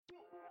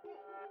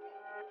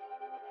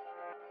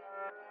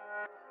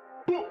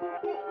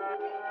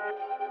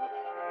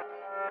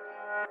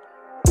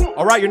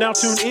All right, you're now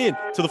tuned in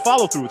to the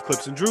Follow Through with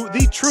Clips and Drew,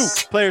 the True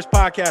Players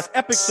Podcast,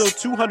 episode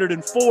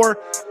 204.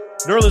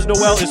 Nerlens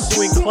Noel is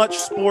suing Clutch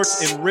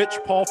Sports and Rich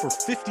Paul for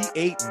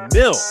 $58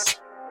 million.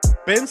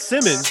 Ben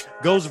Simmons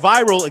goes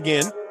viral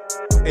again,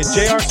 and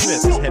J.R.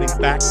 Smith is heading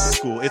back to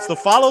school. It's the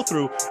Follow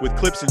Through with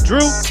Clips and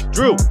Drew.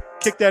 Drew,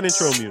 kick that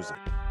intro music.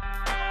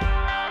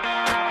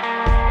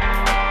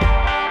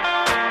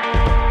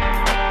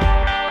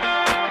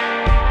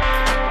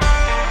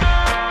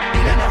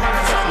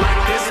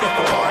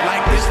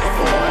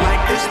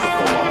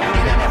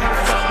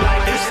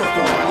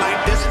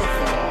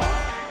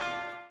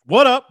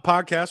 What up,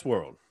 podcast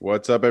world?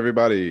 What's up,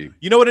 everybody?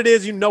 You know what it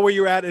is. You know where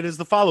you're at. It is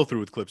the Follow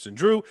Through with Clips and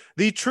Drew,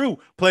 the True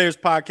Players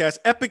Podcast,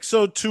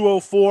 episode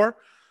 204.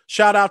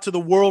 Shout out to the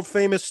world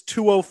famous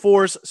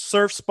 204's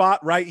surf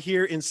spot right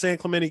here in San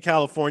Clemente,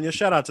 California.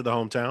 Shout out to the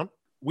hometown.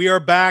 We are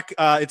back.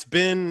 It's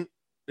been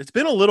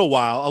a little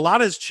while. A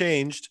lot has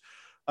changed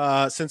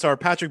since our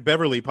Patrick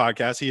Beverley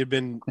podcast. He had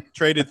been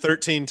traded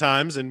 13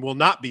 times and will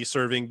not be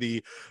serving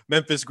the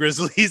Memphis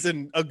Grizzlies,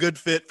 and a good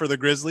fit for the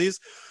Grizzlies.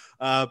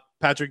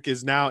 Patrick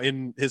is now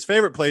in his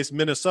favorite place,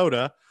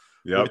 Minnesota,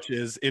 which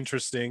is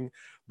interesting.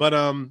 But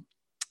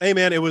hey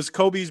man, it was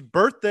Kobe's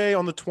birthday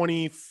on the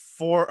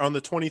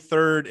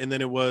 23rd, and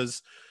then it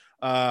was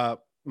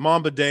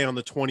Mamba Day on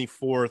the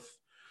 24th.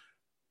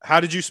 How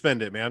did you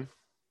spend it, man?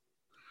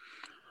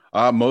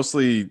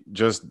 Mostly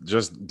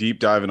just deep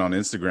diving on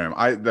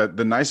Instagram.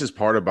 The nicest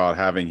part about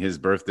having his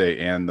birthday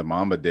and the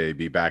Mamba Day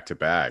be back to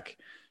back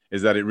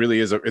is that it really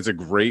is it's a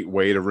great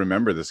way to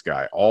remember this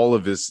guy. All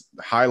of his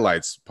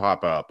highlights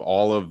pop up.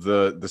 All of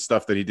the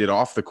stuff that he did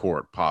off the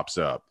court pops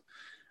up.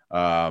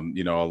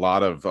 You know, a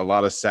lot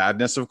of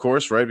sadness, of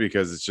course, right?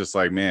 Because it's just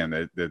like,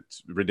 man,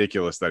 it's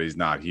ridiculous that he's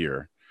not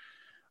here.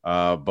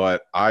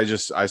 But I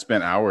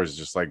spent hours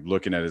just like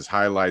looking at his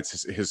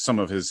highlights, some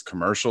of his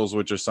commercials,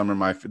 which are some of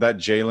that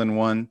Jalen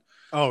one.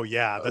 Oh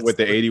yeah, that's with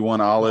the 81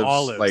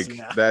 olives. Like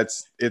yeah.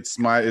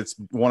 It's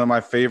one of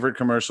my favorite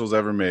commercials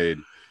ever made.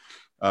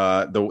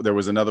 There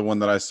was another one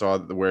that I saw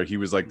where he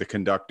was like the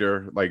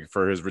conductor, like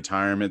for his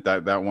retirement.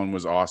 That one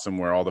was awesome,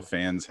 where all the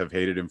fans have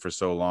hated him for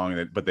so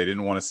long, but they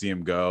didn't want to see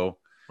him go.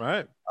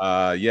 Right.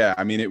 Yeah.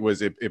 I mean,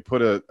 it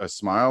put a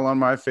smile on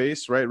my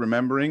face, right?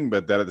 Remembering,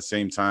 but that at the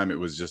same time, it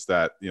was just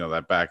that, you know,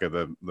 that back of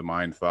the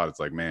mind thought. It's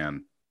like,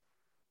 man,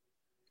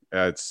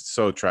 it's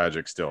so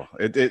tragic still.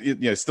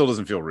 It still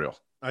doesn't feel real.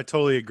 I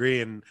totally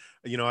agree. And,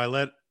 you know, I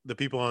let the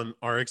people on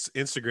our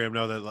Instagram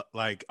know that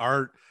like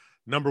our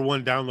number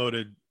one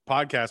downloaded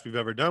podcast we've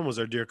ever done was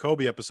our Dear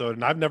Kobe episode,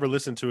 and I've never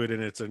listened to it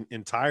in its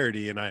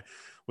entirety, and I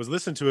was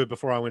listening to it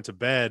before I went to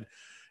bed,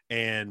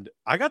 and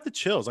I got the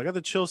chills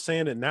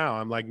saying it now.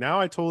 I'm like, now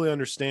I totally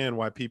understand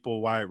why it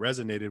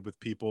resonated with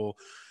people,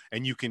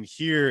 and you can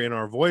hear in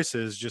our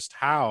voices just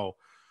how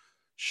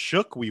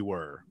shook we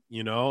were,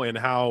 you know, and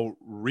how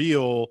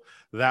real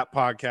that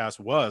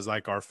podcast was,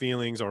 like our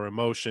feelings, our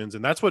emotions.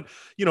 And that's what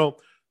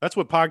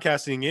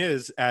podcasting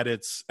is at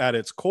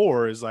its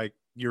core, is like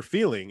you're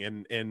feeling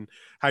and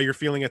how you're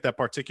feeling at that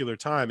particular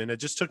time. And it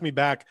just took me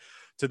back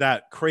to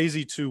that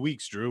crazy 2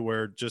 weeks, Drew,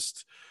 where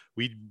just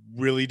we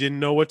really didn't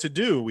know what to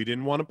do. We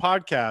didn't want a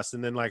podcast.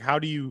 And then like, how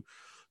do you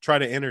try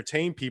to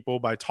entertain people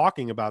by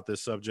talking about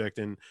this subject?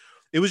 And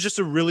it was just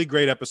a really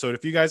great episode.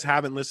 If you guys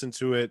haven't listened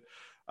to it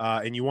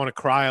and you want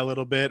to cry a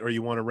little bit, or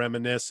you want to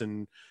reminisce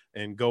and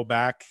go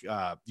back,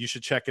 you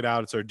should check it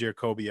out. It's our Dear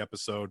Kobe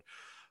episode.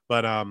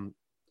 But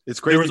it's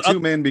crazy too,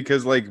 man,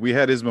 because like we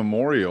had his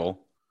memorial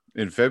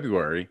in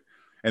February,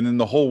 and then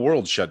the whole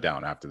world shut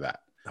down after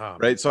that.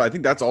 Right. So I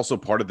think that's also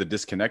part of the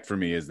disconnect for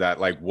me, is that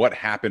like what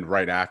happened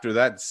right after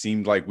that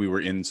seemed like we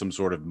were in some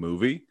sort of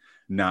movie,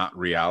 not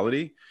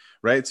reality.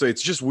 Right. So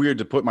it's just weird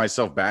to put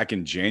myself back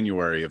in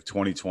January of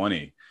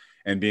 2020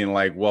 and being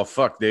like, well,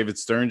 fuck, David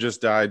Stern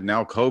just died.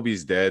 Now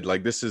Kobe's dead.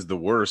 Like, this is the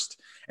worst.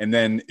 And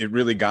then it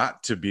really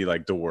got to be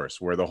like the worst,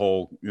 where the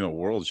whole,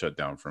 world shut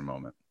down for a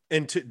moment.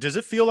 And does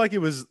it feel like it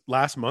was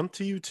last month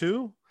to you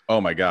too? Oh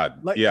my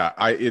God. Yeah.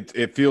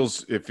 It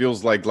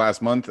feels like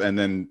last month, and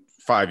then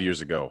 5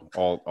 years ago,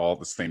 all at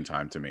the same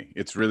time to me.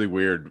 It's really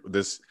weird.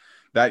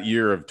 That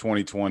year of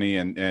 2020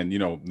 and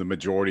the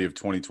majority of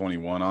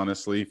 2021,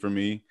 honestly, for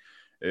me,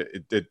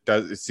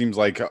 it seems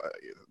like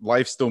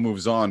life still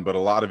moves on, but a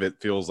lot of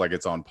it feels like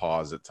it's on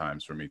pause at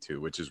times for me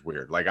too, which is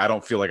weird. Like, I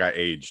don't feel like I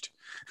aged.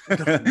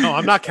 No,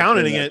 I'm not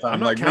counting it.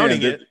 I'm not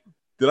counting it.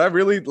 Did I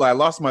really? I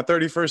lost my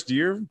 31st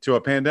year to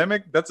a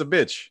pandemic? That's a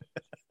bitch.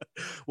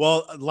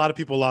 Well, a lot of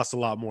people lost a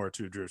lot more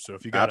too, Drew. So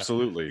if you got to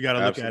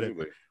look at it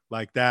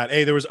like that.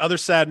 Hey, there was other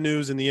sad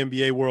news in the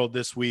NBA world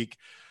this week.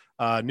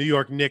 New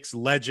York Knicks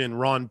legend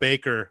Ron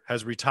Baker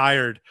has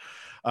retired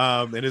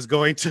and is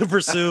going to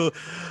pursue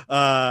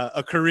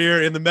a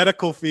career in the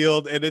medical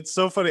field. And it's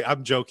so funny.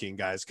 I'm joking,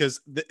 guys,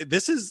 because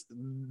this is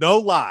no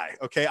lie.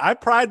 Okay, I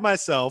pride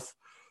myself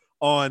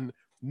on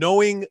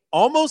knowing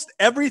almost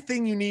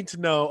everything you need to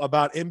know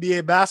about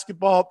NBA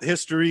basketball,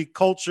 history,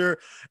 culture,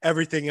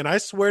 everything. And I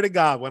swear to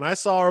God, when I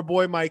saw our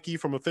boy Mikey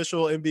from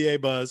Official NBA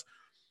Buzz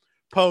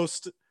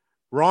post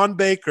Ron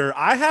Baker.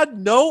 I had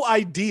no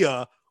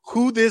idea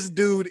who this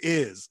dude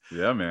is.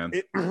 Yeah, man.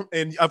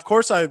 And of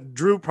course,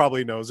 Drew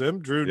probably knows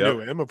him. Drew knew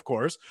him, of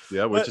course.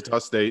 Yeah, Wichita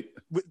State.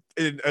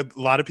 A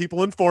lot of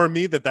people informed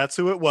me that that's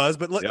who it was.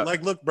 But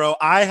look, bro,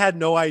 I had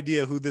no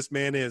idea who this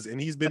man is,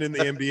 and he's been in the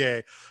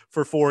NBA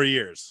for 4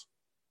 years.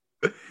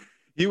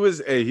 He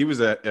was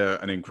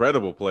an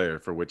incredible player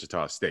for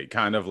Wichita State,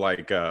 kind of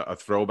like a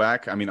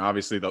throwback. I mean,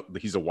 obviously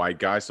he's a white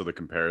guy, so the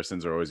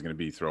comparisons are always going to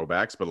be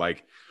throwbacks, but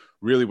like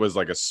really was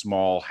like a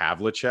small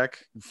Havlicek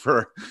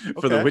for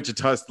the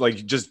Wichita,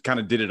 like just kind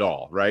of did it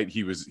all, right?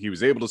 He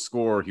was able to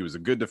score. He was a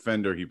good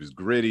defender. He was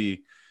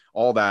gritty,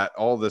 all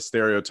the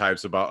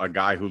stereotypes about a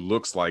guy who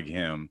looks like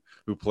him,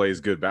 who plays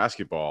good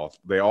basketball.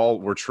 They all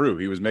were true.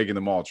 He was making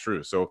them all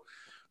true. So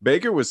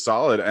Baker was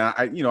solid. And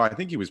I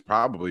think he was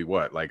probably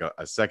like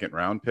a second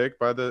round pick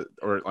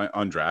or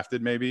undrafted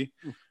maybe.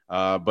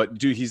 But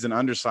dude, he's an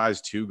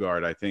undersized 2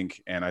 guard, I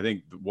think. And I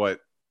think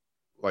what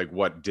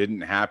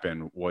didn't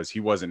happen was he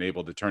wasn't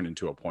able to turn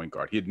into a point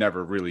guard. He had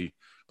never really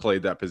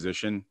played that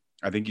position.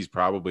 I think he's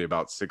probably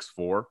about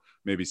 6'4",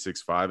 maybe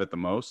 6'5" at the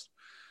most.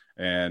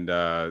 And,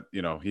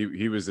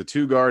 he was a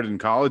 2 guard in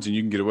college, and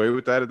you can get away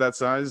with that at that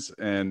size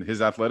and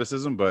his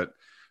athleticism. But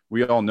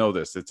we all know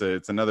this.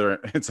 It's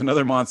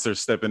another monster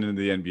stepping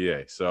into the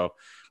NBA. So,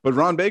 but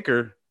Ron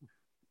Baker,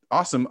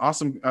 awesome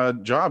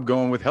job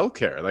going with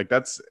healthcare. Like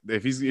that's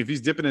if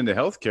he's dipping into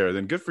healthcare,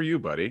 then good for you,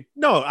 buddy.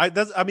 No,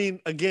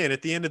 again,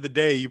 at the end of the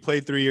day, you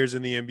played 3 years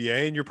in the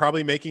NBA, and you're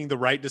probably making the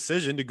right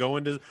decision to go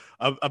into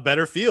a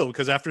better field,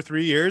 because after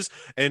 3 years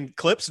and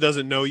Clips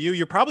doesn't know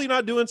you're probably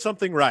not doing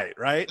something right.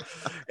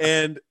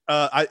 And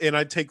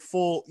I take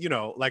full,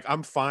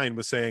 I'm fine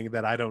with saying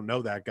that I don't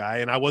know that guy,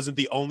 and I wasn't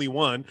the only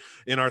one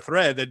in our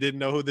thread that didn't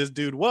know who this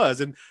dude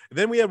was. And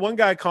then we had one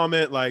guy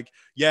comment like,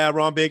 yeah,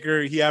 Ron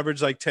Baker, he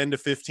averaged like 10 to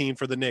 15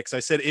 for the Knicks. I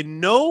said, in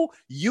no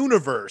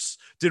universe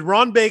did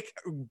Ron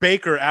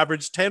Baker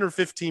average 10 or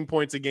 15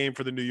 points a game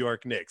for the New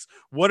York Knicks.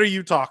 What are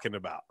you talking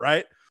about,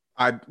 right?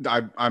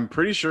 I'm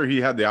pretty sure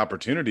he had the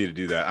opportunity to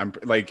do that. I'm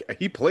like,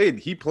 he played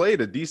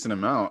a decent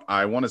amount.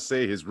 I want to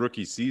say his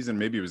rookie season,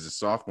 maybe it was his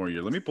sophomore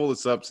year. Let me pull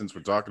this up since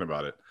we're talking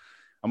about it.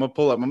 I'm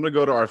going to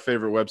go to our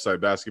favorite website,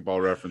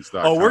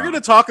 basketballreference.com. Oh, we're going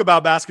to talk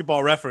about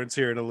Basketball Reference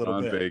here in a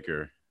little bit.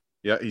 Baker.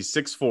 Yeah, he's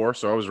 6'4",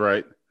 so I was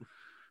right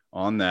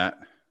on that.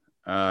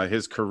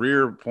 His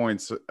career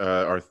points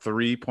are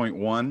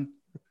 3.1,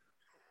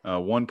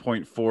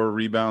 1.4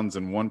 rebounds,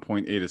 and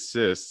 1.8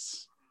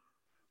 assists.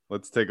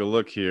 Let's take a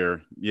look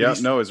here. Yeah,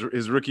 no,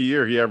 his rookie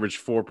year, he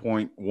averaged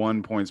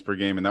 4.1 points per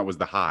game, and that was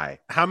the high.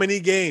 How many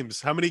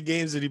games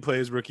did he play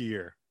his rookie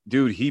year?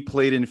 Dude, he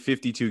played in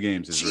 52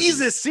 games.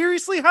 Jesus,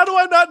 seriously? How do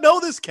I not know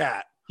this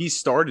cat? He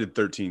started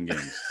 13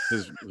 games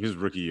his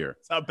rookie year.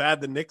 That's how bad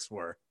the Knicks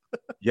were.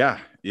 Yeah.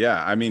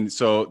 I mean,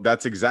 so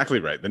that's exactly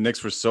right. The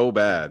Knicks were so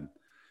bad.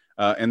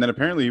 And then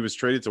apparently he was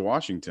traded to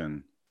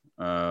Washington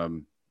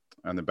on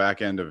the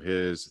back end of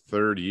his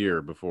 3rd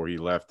year before he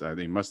left. I think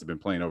he must have been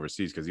playing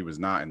overseas because he was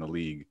not in the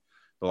league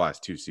the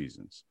last 2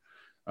 seasons.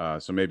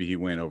 So maybe he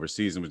went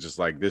overseas and was just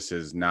like,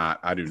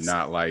 I do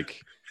not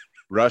like –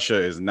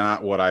 Russia is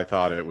not what I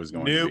thought it was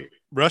going to be.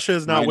 Russia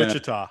is not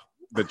Wichita.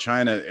 The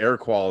China air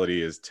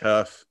quality is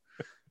tough.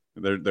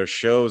 Their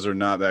shows are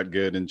not that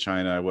good in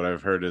China. What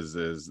I've heard is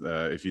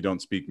if you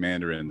don't speak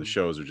Mandarin, the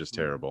shows are just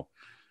terrible.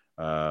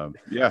 Shout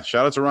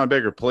out to Ron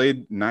Baker.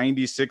 Played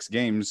 96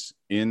 games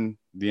in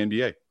the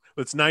NBA.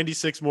 It's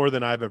 96 more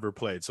than I've ever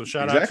played. So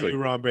shout out to you,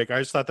 Ron Baker.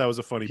 I just thought that was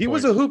a funny point. He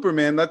was a hooper,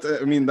 man. That's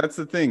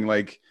the thing.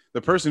 Like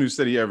the person who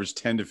said he averaged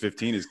 10 to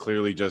 15 is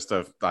clearly just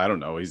I don't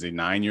know. Is he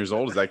 9 years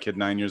old? Is that kid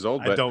 9 years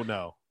old? I don't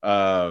know.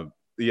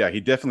 Yeah,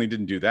 he definitely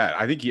didn't do that.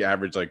 I think he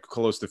averaged like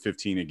close to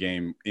 15 a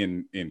game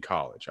in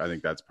college. I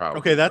think that's probably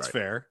okay. That's right.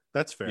 Fair.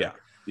 That's fair.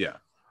 Yeah.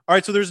 All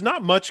right. So there's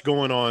not much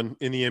going on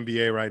in the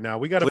NBA right now.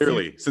 We got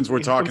since we're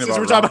talking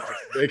about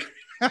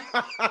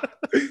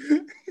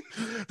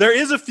there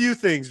is a few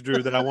things,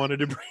 Drew, that I wanted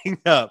to bring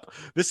up.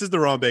 This is the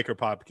Ron Baker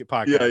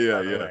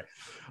podcast.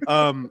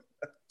 Yeah.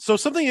 So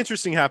something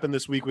interesting happened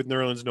this week with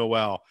Nerlens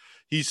Noel.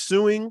 He's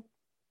suing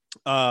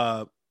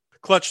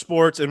Clutch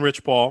Sports and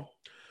Rich Paul,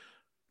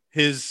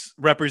 his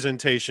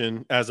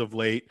representation as of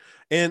late.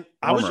 And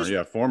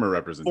former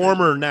representation.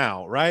 Former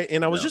now, right?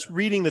 And I was just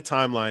reading the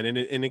timeline,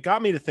 and it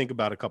got me to think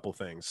about a couple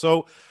things.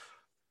 So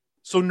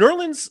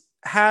Nerlens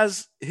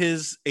has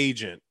his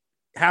agent,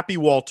 Happy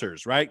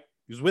Walters, right?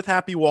 He was with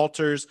Happy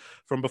Walters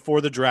from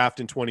before the draft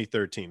in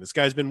 2013. This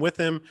guy's been with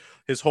him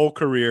his whole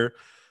career.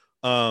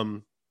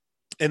 And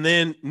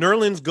then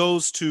Nerlens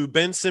goes to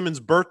Ben Simmons'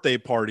 birthday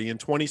party in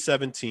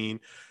 2017,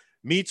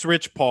 meets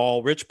Rich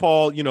Paul. Rich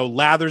Paul,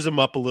 lathers him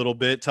up a little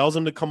bit, tells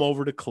him to come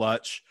over to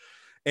Clutch,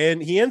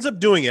 and he ends up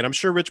doing it. I'm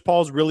sure Rich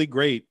Paul's really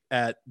great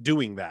at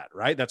doing that,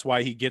 right? That's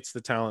why he gets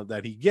the talent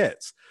that he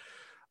gets.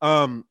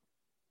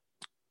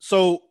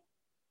 So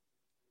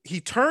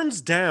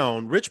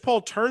Rich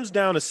Paul turns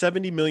down a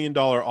 $70 million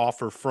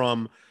offer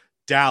from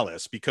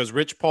Dallas because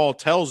Rich Paul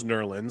tells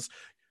Nerlens,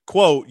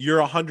 quote,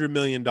 "You're $100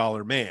 million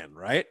man,"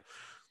 right?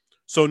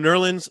 So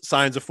Nerlens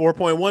signs a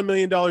 $4.1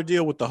 million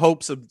deal with the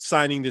hopes of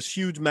signing this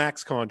huge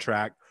max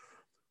contract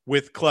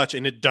with Clutch,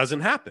 and it doesn't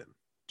happen.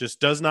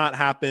 Just does not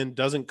happen,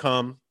 doesn't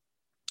come.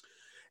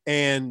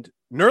 And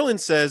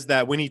Nerlens says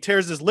that when he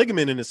tears his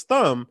ligament in his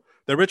thumb,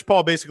 that Rich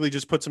Paul basically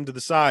just puts him to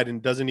the side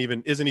and isn't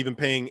even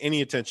paying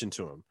any attention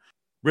to him.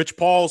 Rich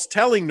Paul's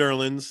telling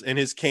Nerlens and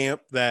his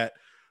camp that,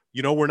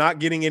 we're not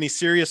getting any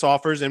serious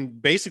offers,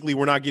 and basically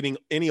we're not getting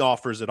any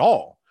offers at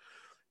all.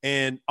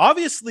 And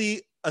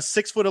obviously a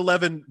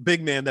 6'11"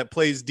 big man that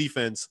plays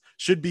defense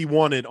should be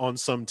wanted on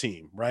some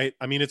team, right?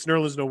 I mean, it's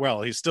Nerlens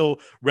Noel. He's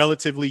still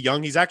relatively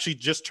young. He's actually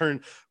just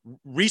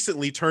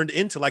recently turned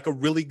into like a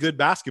really good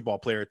basketball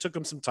player. It took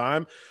him some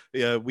time.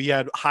 We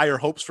had higher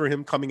hopes for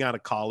him coming out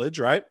of college,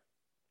 right?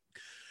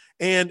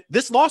 And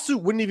this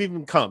lawsuit wouldn't have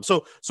even come.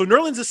 So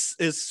Nerlens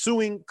is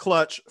suing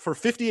Clutch for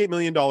 $58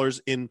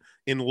 million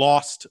in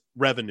lost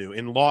revenue,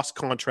 in lost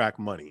contract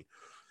money.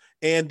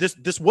 And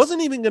this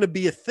wasn't even going to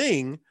be a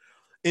thing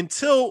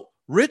until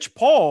Rich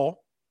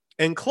Paul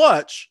and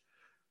Clutch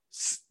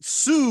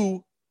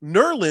sue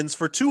Nerlens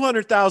for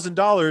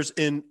 $200,000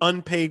 in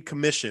unpaid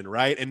commission,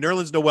 right? And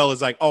Nerlens Noel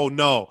is like, oh,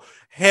 no,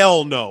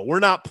 hell no, we're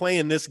not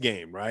playing this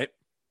game, right?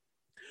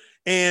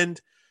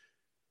 And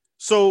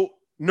so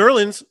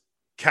Nerlens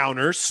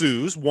counter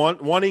sues,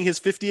 wanting his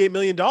 $58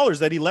 million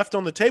that he left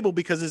on the table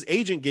because his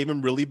agent gave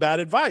him really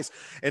bad advice.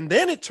 And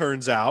then it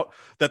turns out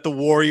that the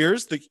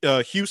Warriors,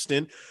 the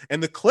Houston,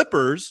 and the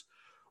Clippers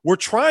were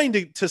trying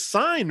to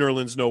sign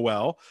Nerlens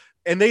Noel,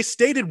 and they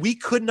stated we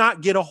could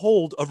not get a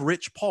hold of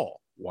Rich Paul.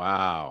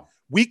 Wow.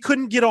 We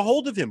couldn't get a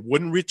hold of him,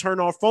 wouldn't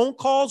return our phone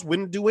calls,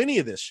 wouldn't do any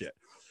of this shit.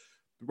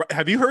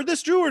 Have you heard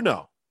this, Drew, or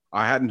no?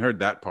 I hadn't heard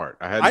that part.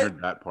 I hadn't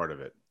heard that part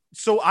of it.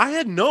 So I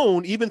had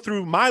known, even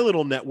through my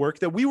little network,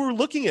 that we were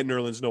looking at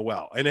Nerlens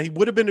Noel, and he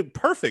would have been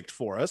perfect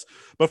for us.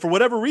 But for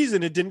whatever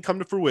reason, it didn't come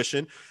to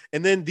fruition.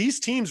 And then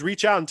these teams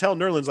reach out and tell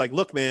Nerlens, like,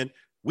 look, man,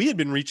 we had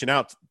been reaching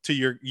out to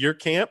your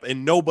camp,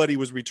 and nobody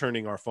was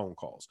returning our phone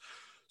calls.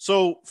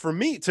 So to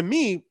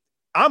me,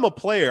 I'm a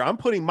player. I'm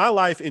putting my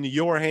life into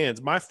your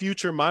hands, my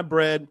future, my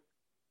bread.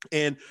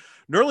 And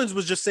Nerlens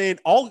was just saying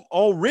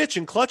all Rich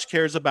and Clutch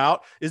cares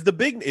about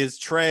is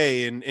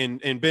Trey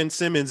and Ben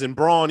Simmons and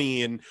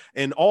Bronny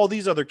and all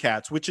these other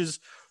cats, which is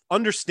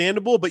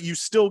understandable, but you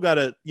still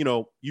gotta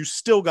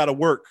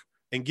work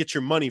and get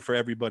your money for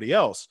everybody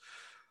else.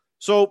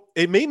 So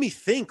it made me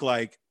think,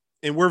 like,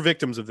 and we're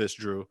victims of this,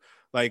 Drew.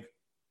 Like,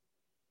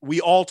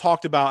 we all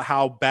talked about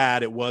how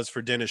bad it was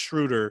for Dennis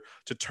Schroeder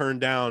to turn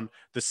down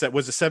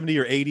was it 70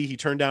 or 80? He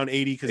turned down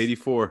 80 because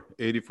 84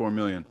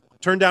 million.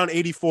 Turned down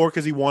 84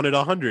 because he wanted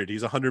 100.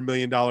 He's $100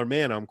 million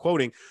man, I'm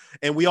quoting.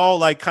 And we all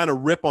like kind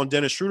of rip on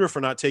Dennis Schroeder for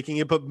not taking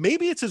it, but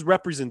maybe it's his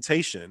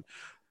representation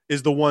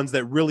is the ones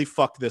that really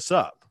fuck this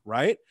up,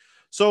 right?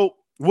 So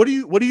what do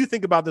you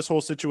think about this whole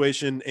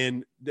situation?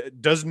 And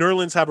does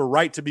Nerlens have a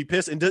right to be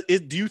pissed? And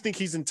do you think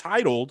he's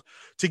entitled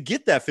to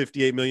get that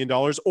 $58 million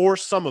or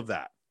some of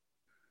that?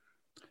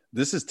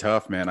 This is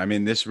tough, man. I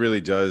mean, this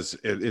really does.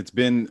 It's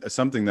been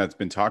something that's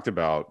been talked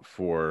about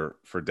for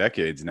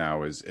decades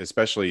now, is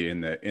especially in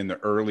the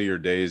earlier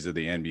days of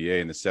the NBA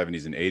in the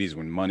 70s and 80s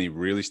when money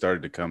really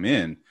started to come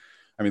in.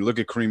 I mean, look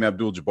at Kareem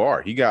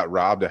Abdul-Jabbar. He got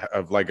robbed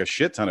of like a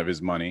shit ton of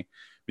his money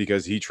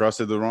because he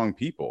trusted the wrong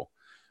people.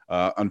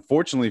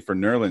 Unfortunately for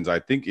Nerlens, I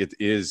think it's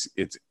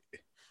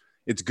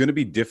going to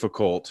be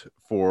difficult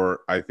for,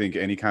 I think,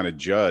 any kind of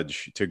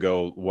judge to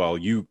go, well,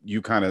 you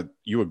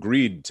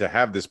agreed to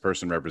have this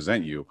person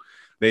represent you.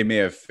 They may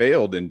have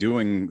failed in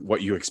doing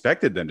what you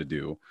expected them to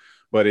do,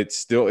 but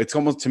it's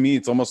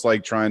almost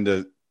like trying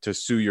to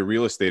sue your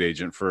real estate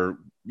agent for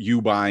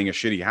you buying a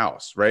shitty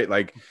house, right?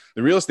 Like,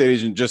 the real estate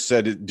agent just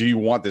said, do you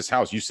want this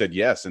house? You said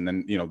yes. And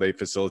then, they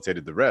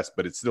facilitated the rest,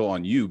 but it's still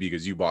on you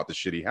because you bought the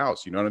shitty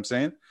house. You know what I'm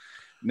saying?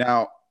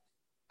 Now,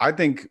 I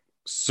think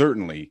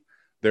certainly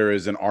there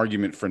is an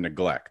argument for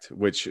neglect,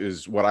 which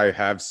is what I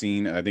have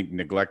seen. I think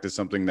neglect is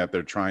something that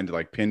they're trying to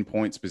like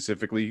pinpoint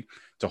specifically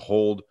to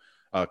hold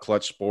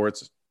Clutch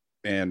Sports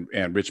and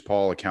Rich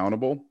Paul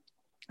accountable.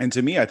 And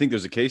to me, I think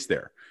there's a case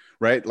there,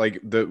 right?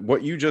 Like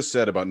what you just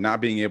said about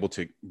not being able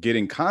to get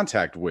in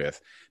contact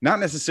with, not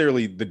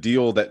necessarily the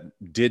deal that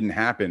didn't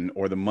happen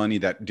or the money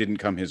that didn't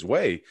come his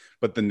way,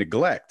 but the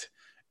neglect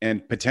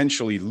and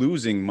potentially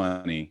losing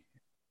money.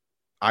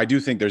 I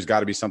do think there's got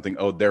to be something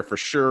owed there for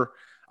sure.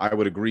 I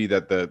would agree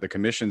that the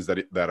commissions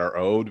that are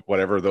owed,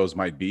 whatever those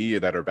might be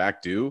that are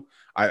back due,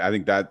 I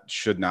think that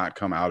should not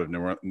come out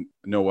of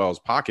Noel's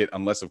pocket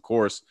unless, of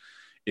course,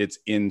 it's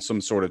in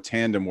some sort of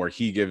tandem where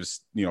he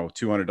gives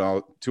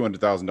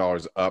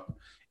 $200,000 up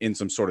in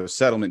some sort of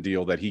settlement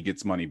deal that he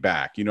gets money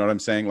back. You know what I'm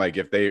saying? Like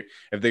if they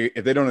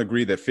don't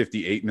agree that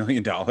 $58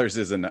 million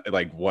isn't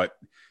like what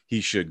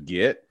he should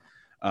get.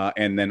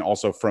 And then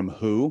also from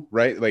who,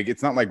 right? Like,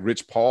 it's not like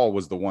Rich Paul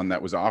was the one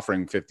that was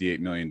offering $58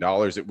 million.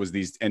 It was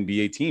these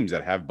NBA teams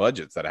that have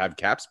budgets, that have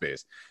cap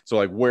space. So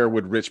like, where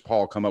would Rich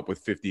Paul come up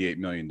with $58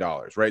 million,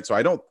 right? So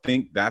I don't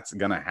think that's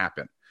going to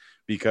happen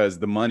because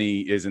the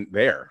money isn't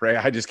there, right?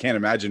 I just can't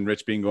imagine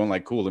Rich going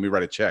like, cool, let me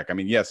write a check. I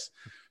mean, yes,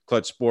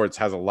 Clutch Sports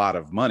has a lot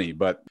of money,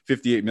 but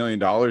 $58 million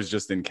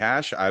just in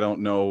cash, I don't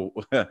know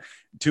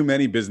too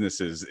many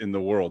businesses in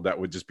the world that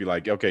would just be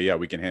like, okay, yeah,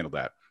 we can handle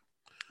that.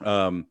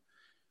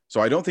 So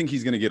I don't think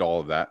he's going to get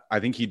all of that. I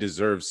think he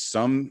deserves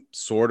some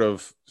sort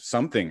of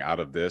something out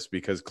of this,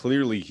 because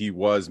clearly he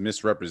was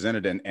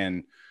misrepresented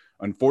and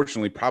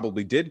unfortunately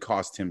probably did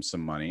cost him some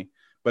money,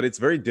 but it's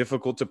very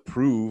difficult to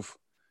prove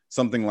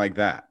something like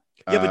that.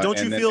 Yeah, but don't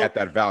you feel at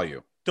that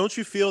value? Don't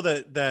you feel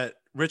that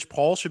Rich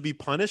Paul should be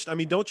punished? I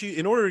mean, don't you,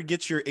 in order to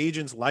get your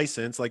agent's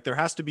license, like there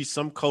has to be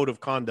some code of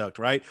conduct,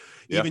 right?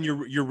 Yeah. Even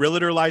your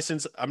realtor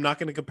license. I'm not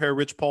going to compare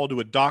Rich Paul to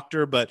a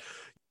doctor, but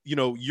you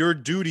know, your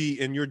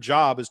duty and your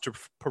job is to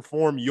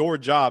perform your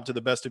job to the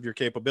best of your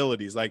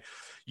capabilities. Like,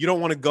 you don't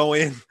want to go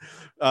in,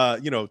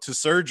 to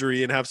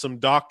surgery and have some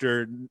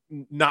doctor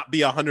not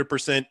be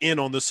 100% in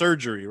on the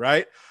surgery,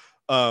 right?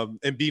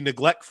 And be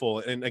neglectful.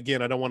 And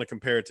again, I don't want to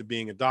compare it to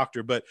being a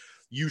doctor, but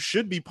you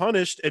should be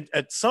punished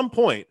at some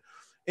point.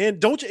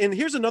 And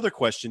here's another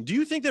question. Do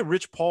you think that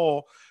Rich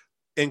Paul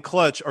and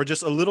Clutch are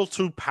just a little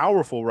too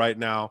powerful right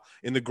now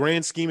in the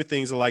grand scheme of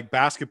things, like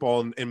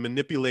basketball and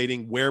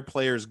manipulating where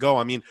players go?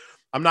 I mean,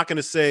 I'm not going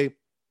to say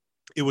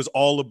it was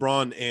all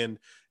LeBron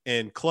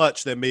and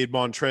Clutch that made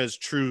Montrez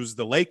choose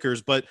the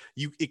Lakers, but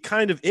it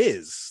kind of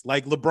is.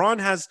 Like,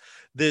 LeBron has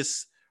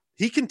this,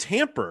 he can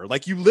tamper,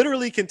 like you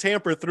literally can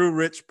tamper through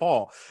Rich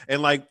Paul,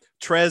 and like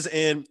Trez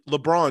and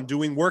LeBron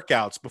doing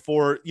workouts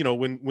before,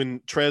 when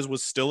Trez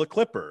was still a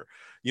Clipper,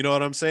 you know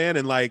what I'm saying?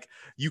 And like,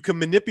 you can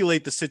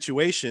manipulate the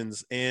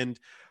situations. And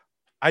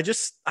I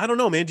don't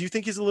know, man. Do you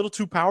think he's a little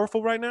too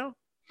powerful right now?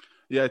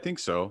 Yeah, I think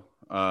so.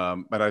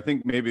 But I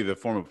think maybe the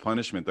form of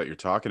punishment that you're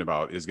talking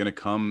about is going to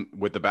come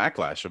with the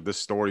backlash of this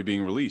story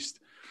being released.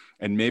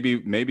 And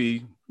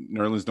maybe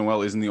Nerlens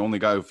Noel isn't the only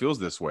guy who feels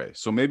this way.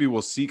 So maybe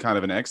we'll see kind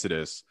of an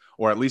exodus,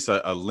 or at least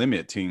a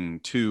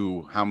limiting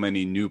to how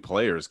many new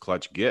players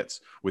Clutch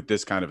gets with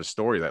this kind of a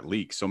story that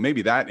leaks. So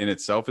maybe that in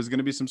itself is going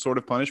to be some sort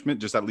of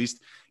punishment, just at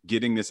least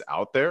getting this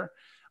out there.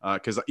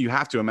 Because you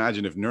have to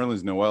imagine, if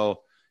Nerlens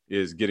Noel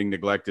is getting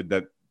neglected,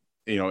 that,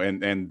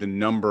 and the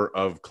number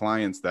of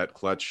clients that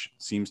Clutch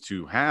seems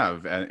to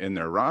have in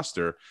their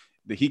roster,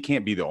 that he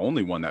can't be the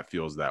only one that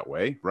feels that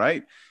way,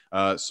 right?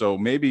 So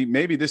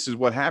maybe this is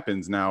what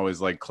happens now,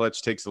 is like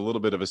Clutch takes a little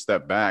bit of a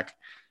step back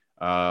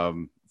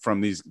from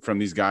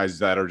these guys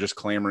that are just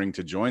clamoring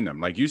to join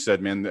them. Like you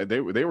said, man, they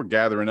were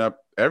gathering up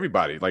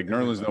everybody, like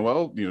Nerlens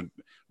Noel,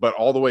 but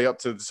all the way up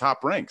to the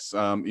top ranks,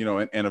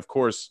 and of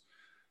course,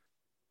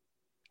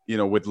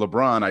 with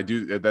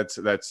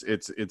LeBron,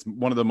 it's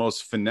one of the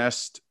most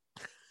finessed,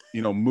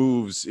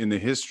 moves in the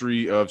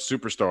history of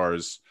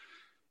superstars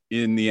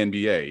in the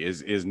NBA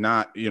is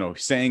not,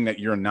 saying that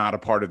you're not a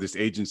part of this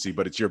agency,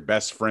 but it's your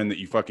best friend that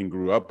you fucking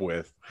grew up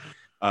with.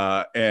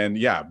 And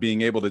yeah,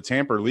 being able to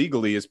tamper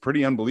legally is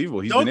pretty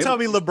unbelievable. Don't tell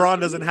me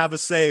LeBron doesn't have a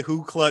say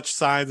who Clutch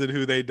signs and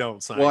who they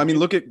don't sign. Well, I mean,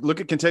 look at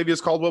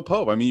Kentavious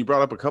Caldwell-Pope. I mean, you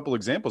brought up a couple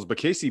examples, but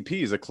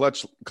KCP is a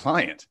Clutch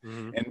client,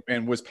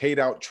 and was paid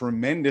out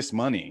tremendous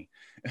money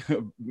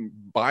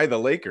by the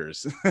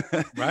Lakers,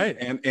 right?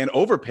 and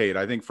overpaid,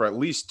 I think, for at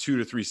least 2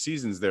 to 3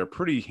 seasons there,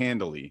 pretty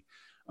handily.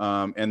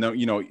 And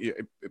then,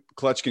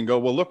 Clutch can go,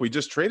 well, look, we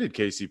just traded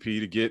KCP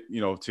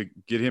to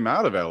get him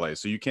out of LA.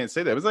 So you can't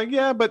say that. It was like,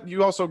 yeah, but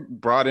you also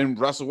brought in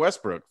Russell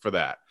Westbrook for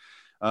that.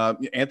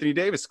 Anthony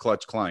Davis,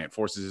 Clutch client,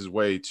 forces his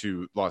way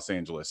to Los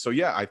Angeles. So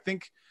yeah, I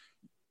think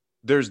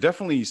there's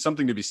definitely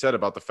something to be said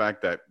about the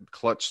fact that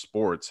Clutch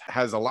Sports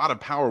has a lot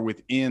of power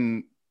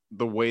within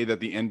the way that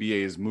the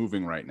NBA is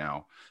moving right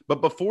now. But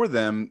before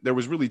them, there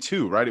was really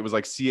two, right? It was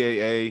like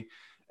CAA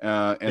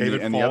and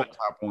the other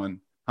top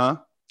one, huh?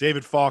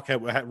 David Falk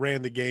had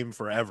ran the game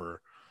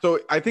forever.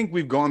 So I think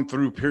we've gone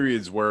through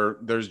periods where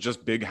there's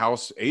just big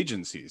house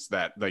agencies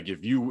that, like,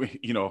 if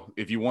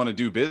you want to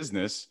do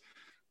business,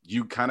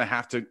 you kind of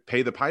have to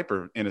pay the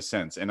piper in a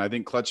sense. And I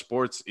think Clutch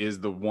Sports is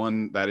the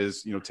one that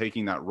is,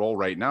 taking that role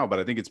right now. But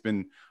I think it's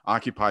been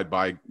occupied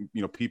by,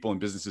 people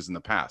and businesses in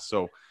the past.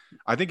 So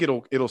I think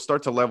it'll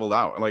start to level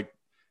out. Like,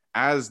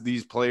 as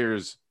these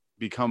players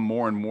become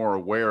more and more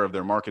aware of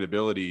their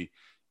marketability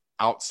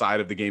outside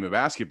of the game of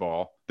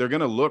basketball, they're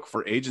going to look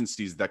for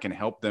agencies that can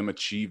help them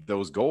achieve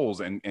those goals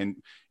and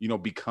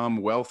become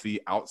wealthy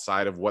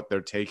outside of what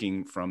they're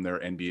taking from their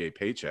NBA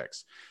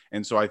paychecks.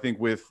 And so I think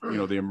with,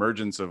 the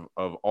emergence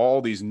of all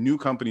these new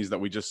companies that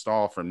we just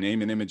saw, from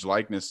name and image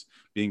likeness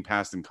being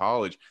passed in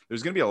college,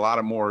 there's going to be a lot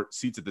of more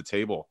seats at the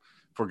table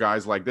for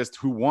guys like this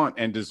who want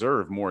and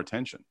deserve more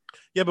attention.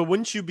 Yeah, but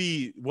wouldn't you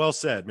be, well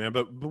said, man,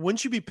 but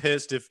wouldn't you be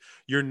pissed if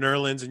you're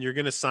Nerlens and you're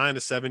going to sign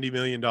a $70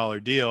 million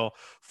deal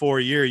for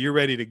a year, you're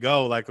ready to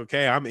go, like,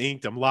 okay, I'm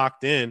inked, I'm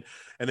locked in,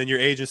 and then your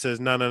agent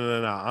says, no,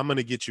 I'm going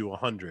to get you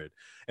 100.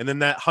 And then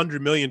that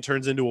 100 million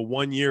turns into a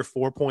 1 year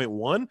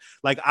 4.1.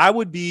 Like, I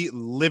would be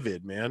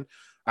livid, man.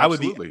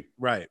 Absolutely. I would be,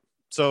 right.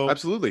 So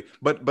absolutely.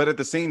 But at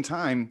the same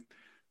time,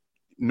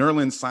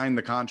 Nerlens signed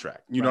the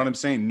contract. You know what I'm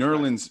saying?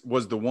 Nerlens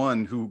was the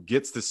one who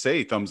gets to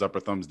say thumbs up or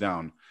thumbs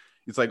down.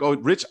 It's like, oh,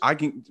 Rich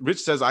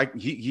says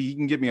he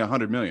can give me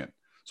 100 million.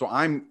 So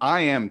I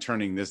am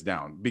turning this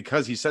down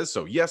because he says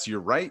so. Yes, you're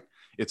right.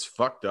 It's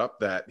fucked up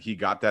that he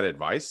got that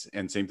advice.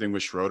 And same thing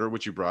with Schroeder,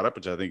 which you brought up,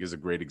 which I think is a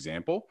great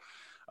example.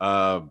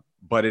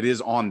 But it is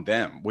on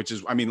them, which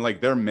is, I mean,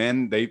 like, they're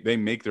men, they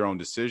make their own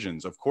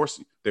decisions. Of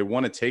course, they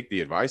want to take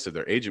the advice of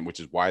their agent, which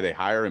is why they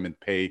hire him and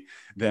pay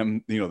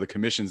them, the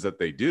commissions that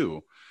they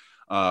do.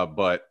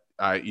 But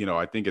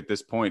I think at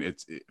this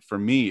point, for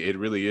me, it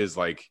really is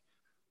like,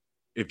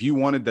 if you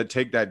wanted to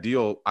take that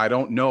deal, I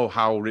don't know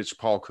how Rich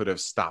Paul could have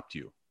stopped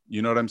you.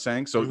 You know what I'm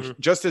saying? So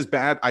just as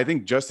bad, I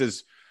think just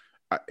as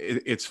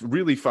it's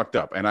really fucked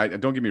up. And I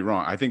don't get me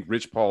wrong. I think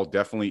Rich Paul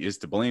definitely is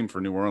to blame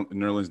for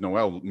Nerlens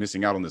Noel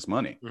missing out on this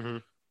money. Mm-hmm.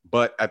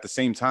 But at the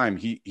same time,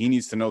 he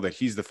needs to know that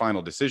he's the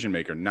final decision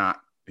maker, not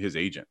his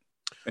agent.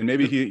 And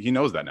maybe he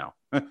knows that now.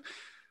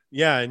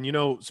 Yeah.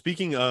 And,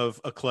 speaking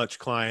of a Clutch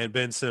client,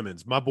 Ben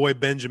Simmons, my boy,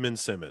 Benjamin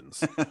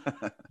Simmons,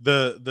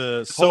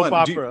 the soap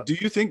opera. Do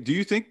you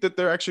think that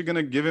they're actually going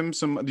to give him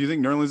some, do you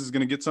think Nerlens is going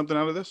to get something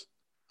out of this?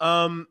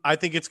 I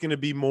think it's going to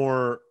be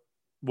more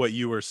what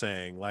you were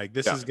saying. Like,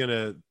 this is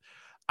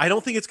I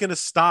don't think it's going to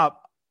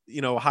stop,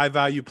 high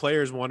value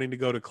players wanting to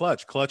go to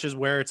Clutch. Clutch is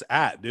where it's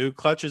at, dude.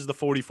 Clutch is the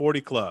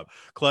 40-40 club.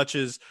 Clutch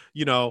is,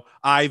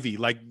 Ivy.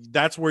 Like,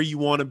 that's where you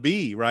want to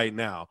be right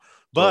now.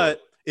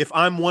 But if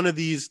I'm one of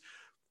these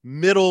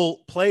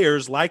middle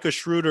players like a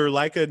Schroeder,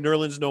 like a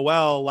Nerlens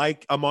Noel,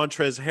 like a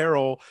Montrezl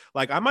Harrell,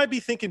 like, I might be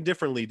thinking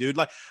differently, dude.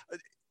 Like,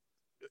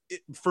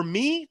 for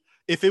me,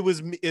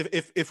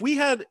 if we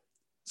had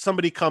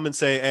somebody come and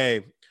say,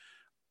 hey,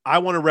 I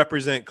want to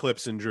represent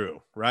Clips and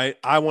Drew, right?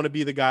 I want to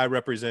be the guy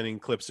representing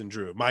Clips and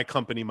Drew, my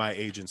company, my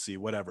agency,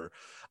 whatever.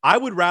 I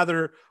would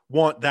rather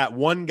want that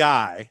one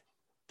guy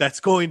that's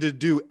going to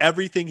do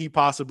everything he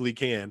possibly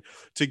can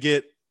to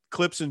get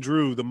Clips and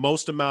Drew the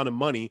most amount of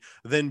money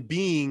than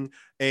being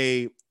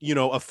a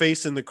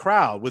face in the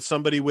crowd with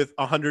somebody with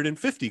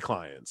 150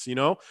 clients,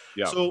 Yeah.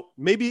 So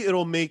maybe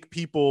it'll make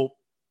people,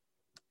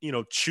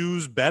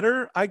 choose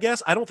better, I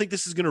guess. I don't think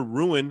this is going to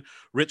ruin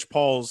Rich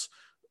Paul's,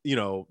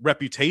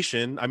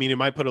 reputation. I mean, it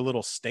might put a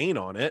little stain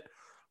on it,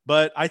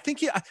 but I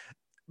think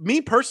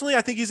me personally,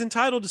 I think he's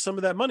entitled to some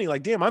of that money.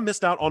 Like, damn, I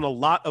missed out on a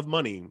lot of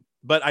money.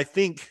 But I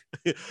think,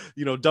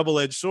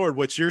 double-edged sword,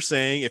 what you're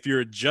saying, if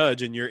you're a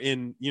judge and you're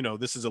in,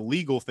 this is a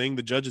legal thing,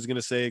 the judge is going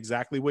to say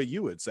exactly what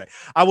you would say.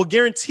 I will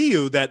guarantee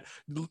you that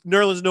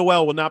Nerlens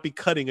Noel will not be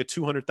cutting a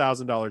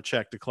 $200,000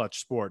 check to Clutch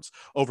Sports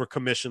over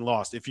commission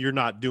lost if you're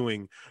not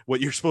doing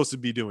what you're supposed to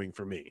be doing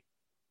for me.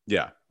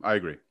 Yeah, I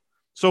agree.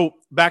 So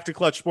back to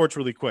Clutch Sports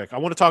really quick. I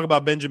want to talk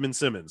about Benjamin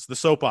Simmons, the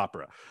soap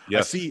opera.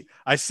 Yes.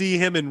 I see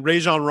him and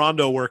Rajon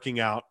Rondo working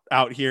out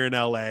here in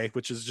LA,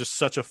 which is just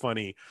such a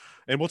funny.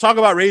 And we'll talk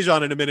about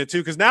Rajon in a minute too,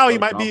 because now he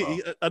might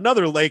be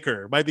another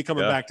Laker, might be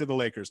coming back to the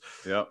Lakers.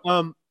 Yeah.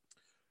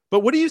 But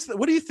what are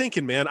you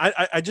thinking, man?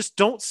 I just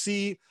don't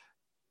see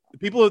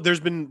people. There's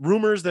been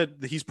rumors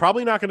that he's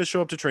probably not going to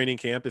show up to training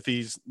camp if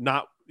he's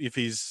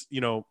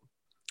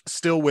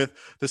still with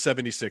the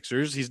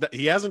 76ers.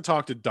 He hasn't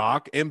talked to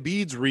Doc.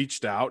 Embiid's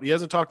reached out. He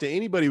hasn't talked to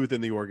anybody within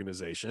the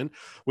organization,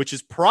 which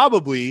is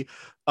probably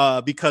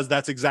because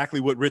that's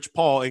exactly what Rich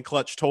Paul and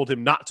Clutch told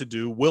him not to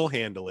do. Will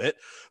handle it.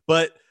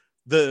 But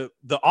the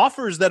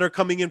offers that are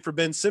coming in for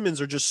Ben Simmons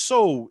are just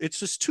it's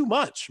just too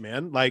much,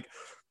 man. Like,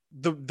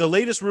 the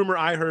latest rumor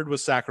I heard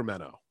was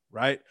Sacramento.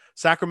 Right?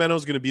 Sacramento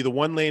is going to be the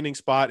one landing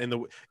spot,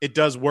 and it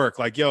does work.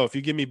 Like, yo, if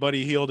you give me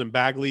Buddy Hield and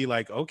Bagley,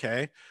 like,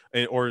 okay,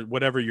 or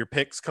whatever your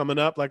picks coming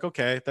up, like,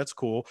 okay, that's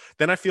cool.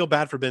 Then I feel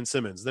bad for Ben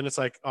Simmons. Then it's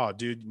like, oh,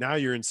 dude, now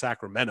you're in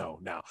Sacramento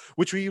now,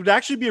 which would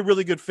actually be a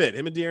really good fit.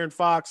 Him and De'Aaron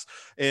Fox,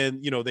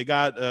 and they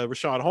got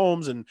Rashad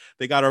Holmes, and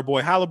they got our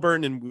boy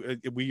Halliburton,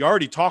 and we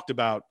already talked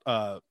about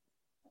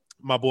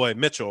my boy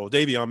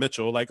Davion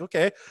Mitchell. Like,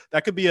 okay,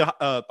 that could be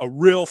a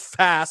real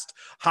fast,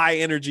 high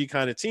energy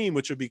kind of team,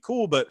 which would be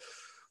cool, but.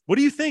 What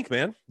do you think,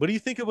 man? What do you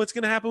think of what's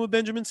going to happen with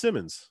Benjamin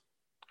Simmons?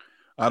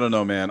 I don't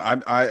know, man.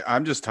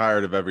 I'm just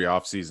tired of every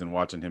offseason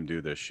watching him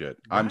do this shit.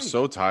 Right. I'm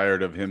so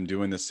tired of him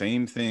doing the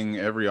same thing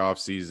every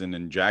offseason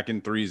and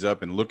jacking threes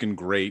up and looking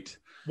great.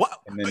 What?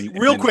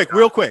 Real quick.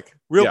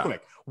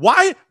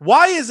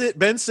 Why is it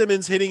Ben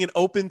Simmons hitting an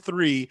open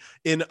three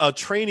in a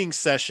training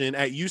session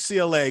at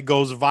UCLA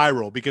goes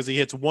viral because he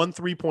hits 1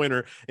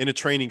 3-pointer in a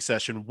training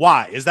session?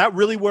 Why? Is that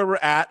really where we're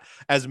at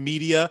as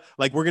media?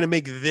 Like, we're going to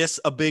make this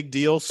a big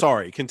deal?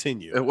 Sorry,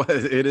 continue.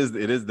 It is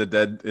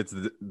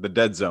the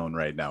dead zone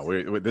right now.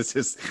 This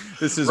is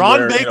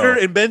Ron Baker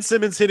and Ben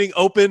Simmons hitting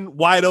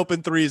wide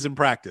open threes in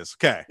practice.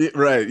 Okay.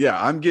 Right.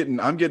 Yeah. I'm getting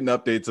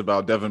updates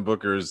about Devin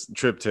Booker's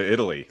trip to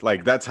Italy.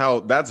 Like, that's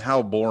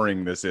how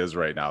boring this is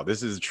right now.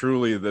 This is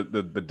truly the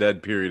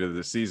dead period of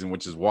the season,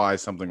 which is why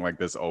something like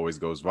this always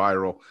goes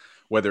viral,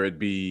 whether it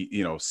be,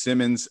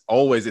 Simmons.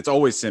 It's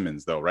always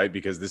Simmons though, right?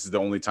 Because this is the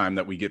only time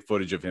that we get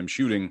footage of him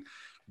shooting,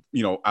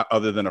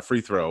 other than a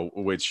free throw,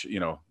 which,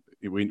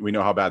 we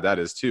know how bad that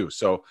is too.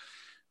 So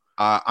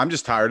I'm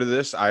just tired of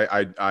this.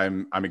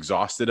 I'm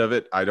exhausted of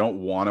it. I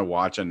don't want to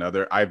watch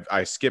another.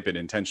 I skip it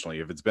intentionally.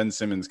 If it's Ben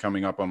Simmons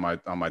coming up on my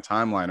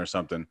timeline or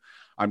something,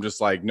 I'm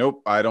just like,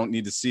 nope, I don't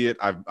need to see it.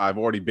 I've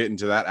already bitten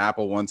to that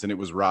apple once and it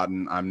was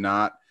rotten. I'm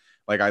not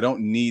like, I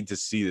don't need to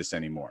see this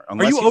anymore.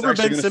 Are you over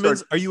Ben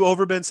Simmons? Are you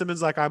over Ben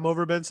Simmons like I'm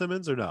over Ben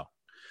Simmons, or no?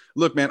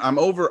 Look, man, I'm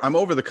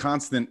over the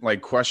constant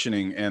like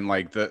questioning and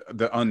like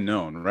the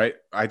unknown, right?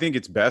 I think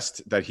it's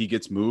best that he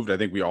gets moved. I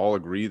think we all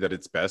agree that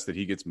it's best that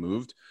he gets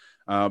moved.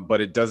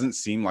 But it doesn't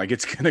seem like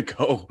it's going to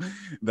go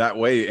that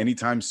way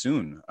anytime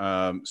soon.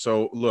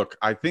 So look,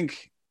 I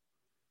think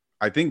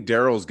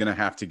Daryl's going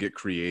to have to get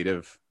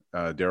creative.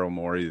 Daryl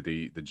Morey,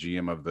 the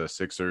GM of the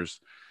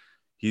Sixers,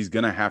 he's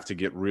going to have to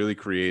get really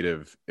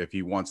creative if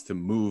he wants to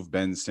move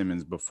Ben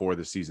Simmons before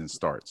the season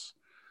starts.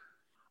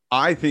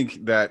 I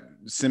think that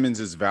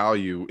Simmons's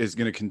value is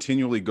going to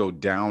continually go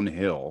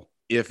downhill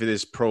if it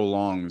is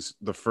prolongs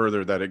the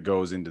further that it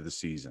goes into the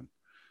season.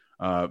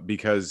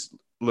 Because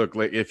look,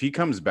 like if he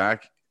comes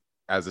back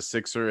as a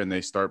Sixer and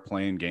they start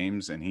playing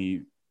games and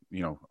he,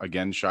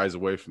 again shies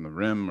away from the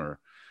rim or,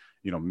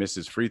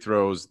 misses free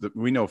throws,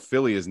 we know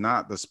Philly is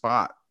not the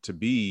spot to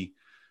be.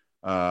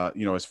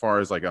 As far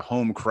as like a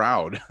home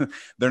crowd,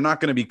 they're not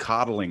going to be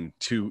coddling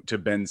to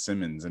Ben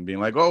Simmons and being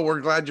like, "Oh, we're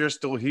glad you're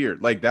still here."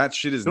 Like that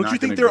shit is. Don't you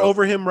think they're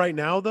over him right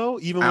now, though?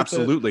 Even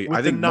absolutely,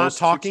 I think not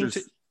talking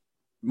Sixers,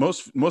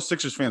 most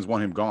Sixers fans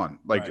want him gone,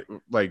 like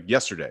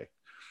yesterday.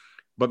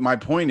 But my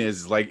point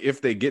is, like,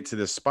 if they get to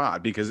this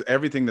spot, because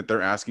everything that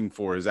they're asking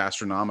for is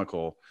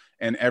astronomical,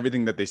 and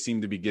everything that they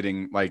seem to be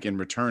getting, like in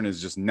return,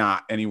 is just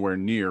not anywhere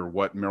near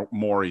what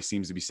Morey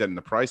seems to be setting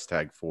the price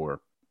tag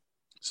for.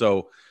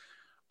 So.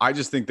 I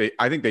think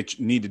they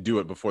need to do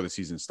it before the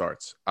season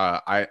starts.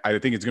 I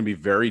think it's going to be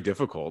very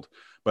difficult,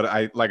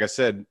 but like I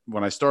said,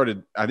 when I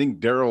started, I think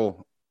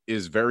Daryl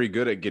is very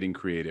good at getting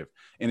creative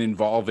and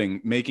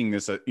making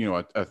this a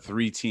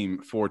 3-team,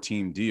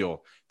 4-team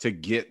deal to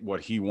get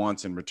what he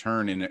wants in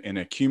return in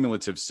a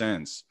cumulative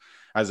sense,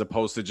 as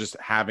opposed to just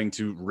having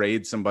to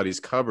raid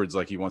somebody's cupboards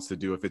like he wants to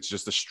do if it's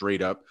just a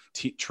straight up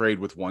trade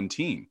with one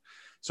team.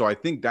 So I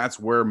think that's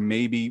where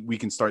maybe we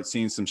can start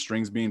seeing some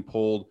strings being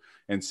pulled,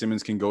 and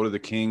Simmons can go to the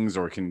Kings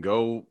or can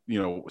go,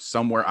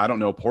 somewhere, I don't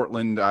know,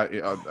 Portland,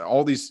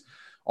 all these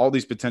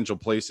potential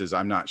places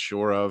I'm not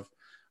sure of.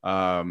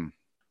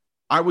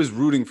 I was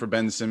rooting for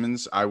Ben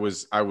Simmons. I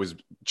was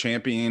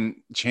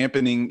championing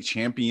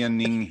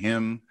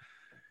him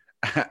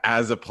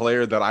as a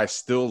player that I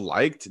still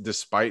liked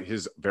despite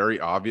his very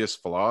obvious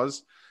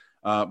flaws.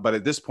 But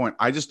at this point,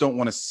 I just don't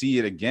want to see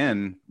it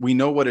again. We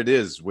know what it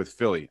is with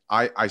Philly.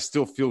 I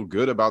still feel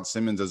good about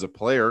Simmons as a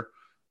player,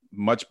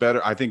 much better.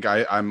 I think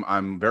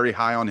I'm very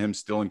high on him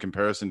still in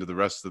comparison to the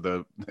rest of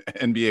the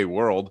NBA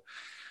world.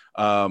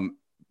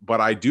 But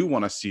I do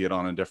want to see it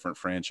on a different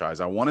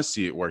franchise. I want to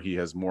see it where he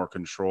has more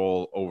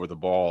control over the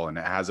ball and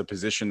has a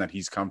position that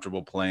he's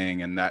comfortable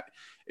playing, and that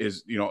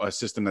is, a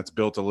system that's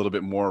built a little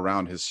bit more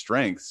around his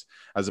strengths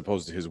as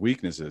opposed to his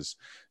weaknesses.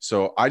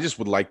 So I just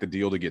would like the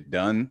deal to get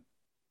done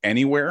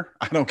anywhere.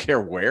 I don't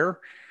care where.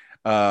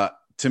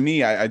 To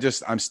me,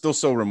 I'm still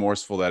so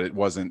remorseful that it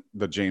wasn't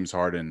the James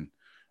Harden,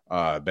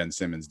 Ben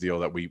Simmons deal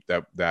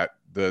that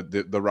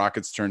the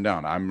Rockets turned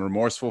down. I'm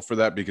remorseful for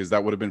that because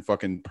that would have been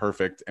fucking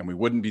perfect, and we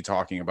wouldn't be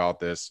talking about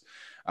this.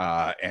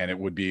 And it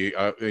would be,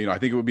 I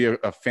think it would be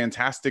a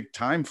fantastic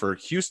time for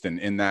Houston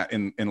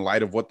in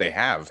light of what they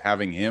have,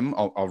 having him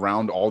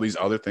around all these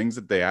other things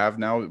that they have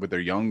now with their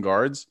young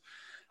guards.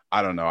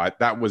 I don't know.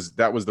 That was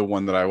the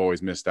one that I've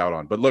always missed out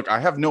on. But look, I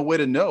have no way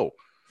to know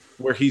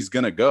where he's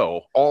going to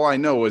go. All I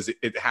know is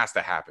it has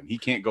to happen. He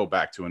can't go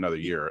back to another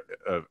year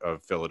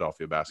of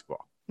Philadelphia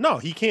basketball. No,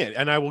 he can't.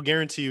 And I will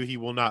guarantee you he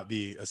will not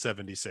be a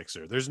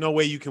 76er. There's no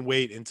way you can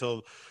wait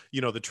until,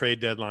 the trade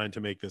deadline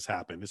to make this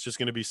happen. It's just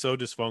going to be so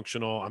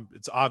dysfunctional.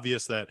 It's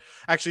obvious that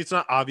 – actually, it's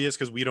not obvious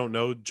because we don't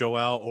know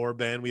Joel or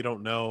Ben. We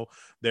don't know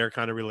their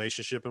kind of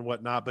relationship and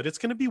whatnot. But it's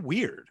going to be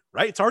weird,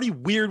 right? It's already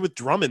weird with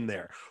Drummond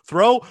there.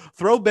 Throw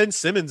Ben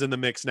Simmons in the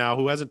mix now,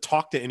 who hasn't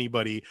talked to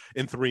anybody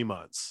in 3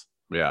 months.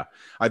 Yeah.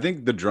 I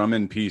think the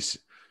Drummond piece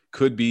 –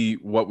 could be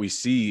what we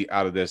see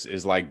out of this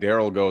is like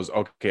Daryl goes,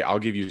 okay, I'll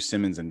give you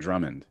Simmons and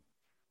Drummond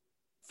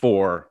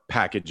for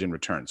package in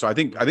return. So I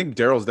think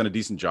Daryl's done a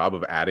decent job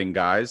of adding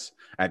guys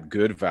at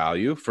good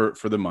value for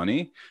the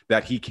money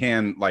that he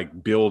can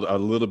like build a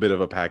little bit of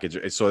a package.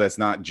 So that's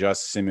not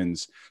just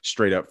Simmons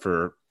straight up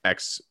for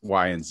X,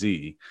 Y, and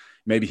Z.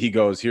 Maybe he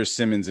goes, here's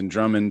Simmons and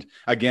Drummond,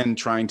 again,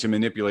 trying to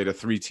manipulate a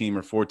 3-team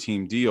or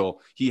 4-team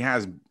deal. He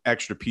has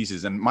extra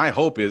pieces. And my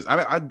hope is,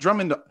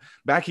 Drummond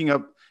backing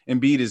up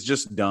Embiid is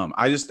just dumb.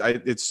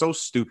 It's so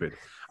stupid.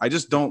 I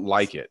just don't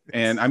like it.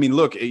 And I mean,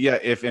 look, yeah,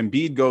 if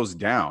Embiid goes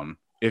down,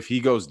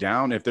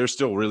 if they're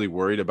still really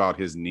worried about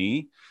his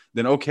knee,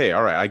 then okay,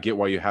 all right, I get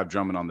why you have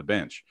Drummond on the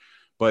bench.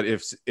 But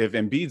if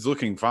Embiid's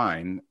looking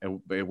fine,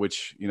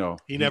 which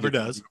he never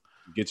does,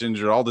 gets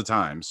injured all the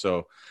time,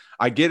 so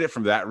I get it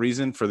from that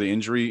reason for the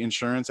injury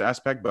insurance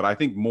aspect. But I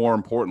think more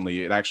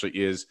importantly, it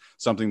actually is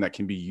something that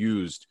can be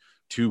used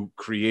to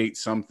create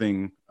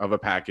something of a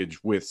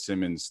package with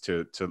Simmons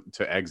to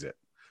exit.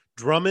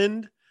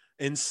 Drummond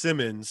and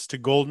Simmons to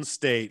Golden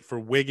State for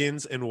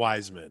Wiggins and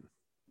Wiseman.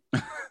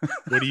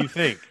 What do you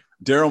think?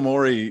 Daryl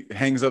Morey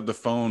hangs up the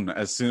phone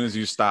as soon as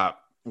you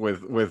stop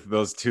with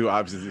those two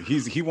options.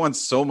 He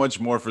wants so much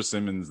more for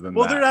Simmons than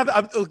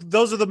that.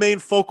 Those are the main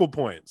focal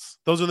points.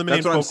 Those are the main.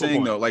 That's what I'm saying,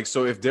 points. though. Like,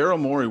 so if Daryl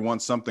Morey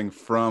wants something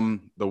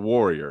from the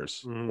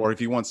Warriors, or if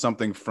he wants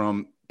something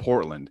from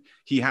Portland,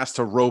 he has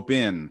to rope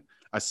in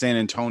a San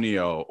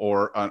Antonio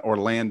or an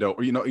Orlando,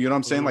 or you know what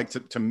I'm saying, like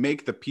to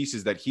make the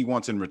pieces that he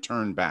wants in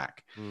return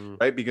back,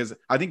 right? Because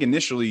I think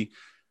initially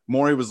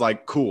Morey was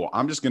like, cool,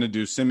 I'm just going to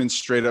do Simmons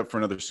straight up for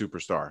another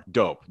superstar.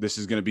 Dope. This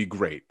is going to be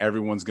great.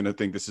 Everyone's going to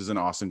think this is an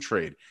awesome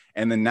trade.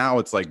 And then now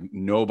it's like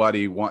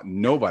nobody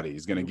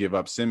is going to give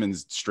up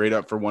Simmons straight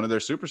up for one of their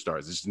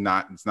superstars. It's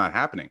not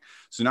happening.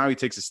 So now he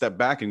takes a step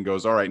back and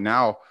goes, all right,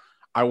 now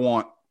I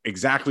want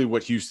exactly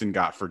what Houston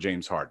got for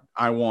James Harden.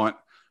 I want,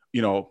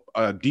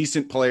 a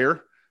decent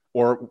player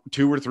or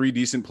 2 or 3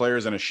 decent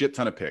players and a shit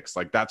ton of picks.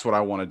 Like, that's what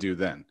I want to do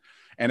then.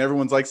 And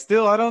everyone's like,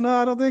 still, I don't know.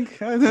 I don't think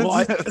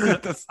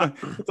it's a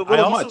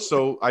little much.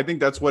 So I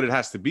think that's what it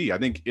has to be. I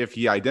think if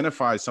he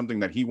identifies something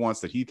that he wants,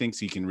 that he thinks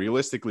he can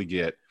realistically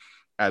get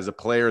as a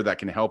player that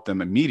can help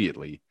them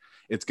immediately,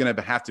 it's going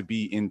to have to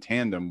be in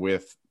tandem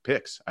with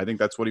picks. I think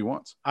that's what he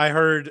wants. I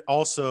heard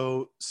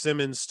also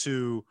Simmons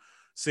to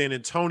San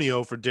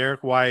Antonio for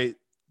Derek White,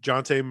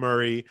 Jonte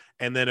Murray,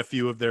 and then a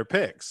few of their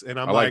picks. And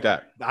I like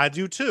that. I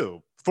do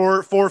too.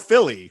 For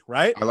Philly,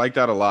 right? I like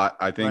that a lot.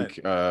 I think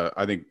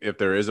I think if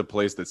there is a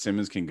place that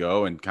Simmons can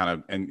go and kind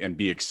of and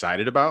be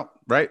excited about,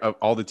 right? Of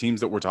all the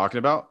teams that we're talking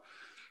about,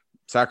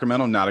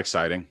 Sacramento, not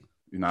exciting.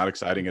 Not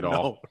exciting at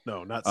all.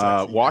 No, not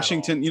sexy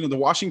Washington, the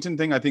Washington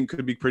thing I think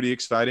could be pretty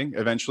exciting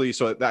eventually.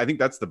 So I think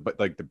that's the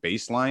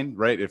baseline,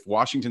 right? If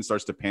Washington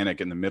starts to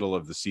panic in the middle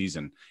of the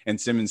season and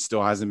Simmons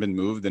still hasn't been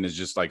moved and is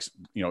just like,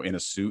 in a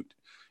suit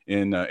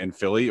in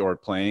Philly or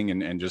playing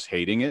and just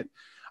hating it,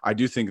 I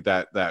do think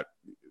that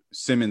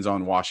Simmons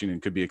on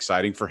Washington could be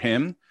exciting for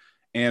him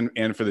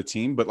and for the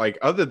team. But like,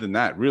 other than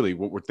that, really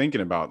what we're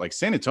thinking about, like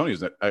San Antonio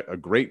is a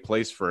great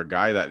place for a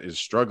guy that is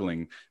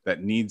struggling,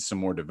 that needs some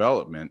more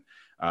development.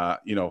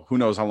 Who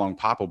knows how long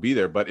Pop will be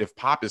there, but if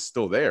Pop is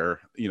still there,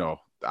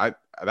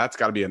 that's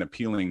gotta be an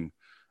appealing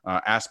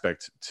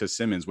aspect to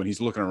Simmons when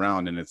he's looking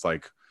around and it's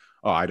like,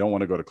 oh, I don't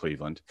want to go to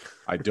Cleveland.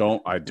 I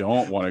don't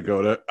want to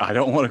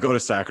go to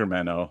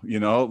Sacramento,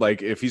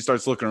 like if he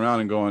starts looking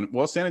around and going,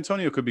 well, San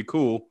Antonio could be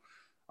cool.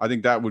 I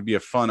think that would be a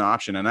fun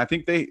option. And I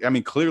think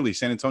clearly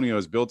San Antonio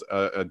has built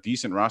a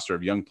decent roster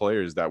of young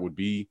players that would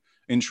be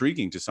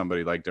intriguing to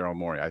somebody like Daryl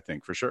Morey, I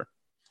think, for sure.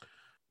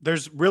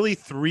 There's really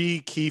 3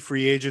 key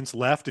free agents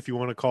left, if you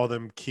want to call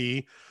them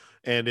key.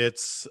 And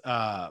it's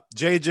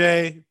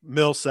JJ,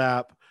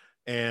 Millsap,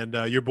 and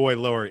your boy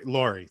Lowry,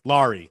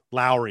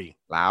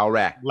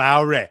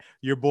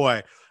 your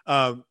boy.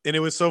 And it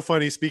was so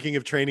funny. Speaking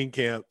of training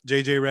camp,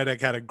 JJ Redick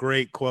had a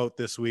great quote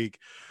this week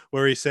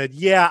where he said,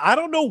 yeah, I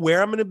don't know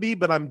where I'm going to be,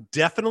 but I'm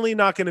definitely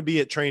not going to be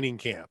at training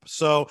camp.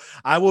 So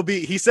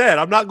he said,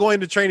 I'm not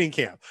going to training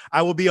camp.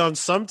 I will be on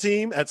some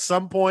team at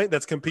some point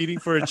that's competing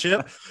for a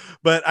chip.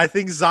 But I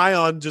think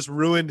Zion just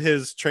ruined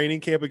his training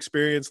camp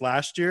experience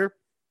last year,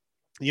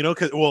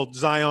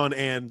 Zion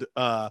and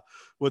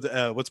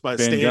what's my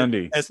Van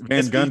Gundy.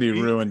 Van Gundy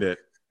ruined it.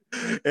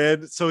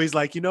 And so he's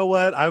like, you know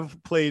what?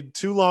 I've played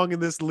too long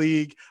in this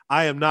league.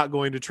 I am not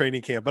going to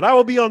training camp, but I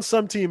will be on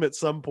some team at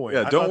some point.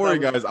 Yeah, don't worry,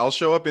 guys. I'll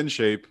show up in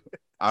shape.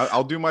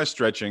 I'll do my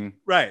stretching.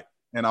 Right.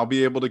 And I'll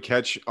be able to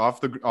catch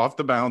off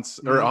the bounce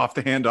or off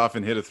the handoff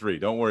and hit a 3.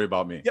 Don't worry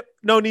about me. Yep.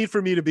 No need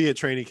for me to be at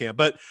training camp.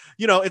 But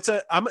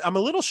I'm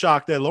a little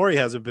shocked that Lowry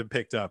hasn't been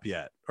picked up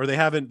yet, or they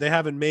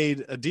haven't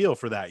made a deal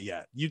for that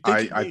yet. You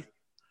think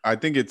I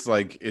think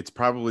it's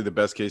probably the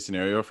best case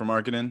scenario for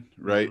Markkanen,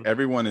 right? Mm-hmm.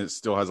 Everyone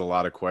still has a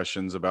lot of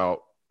questions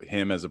about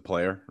him as a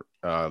player,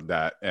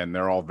 and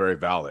they're all very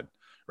valid,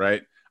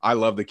 right? I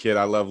love the kid.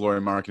 I love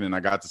Lauri Markkanen. I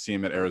got to see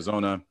him at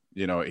Arizona.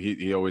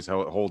 He always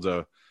holds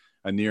a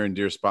near and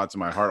dear spot to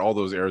my heart. All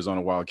those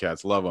Arizona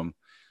Wildcats love him.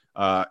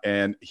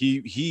 And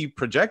he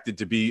projected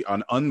to be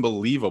an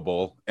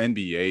unbelievable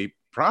NBA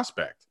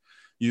prospect.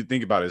 You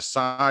think about his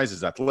size,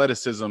 his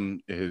athleticism,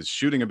 his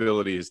shooting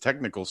ability, his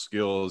technical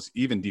skills,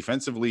 even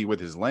defensively with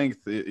his length,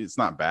 it's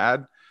not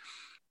bad.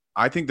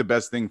 I think the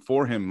best thing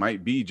for him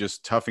might be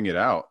just toughing it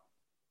out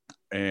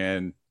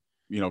and,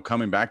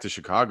 coming back to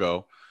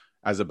Chicago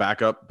as a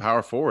backup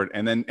power forward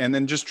and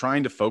then just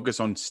trying to focus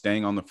on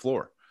staying on the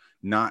floor,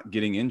 not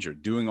getting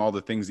injured, doing all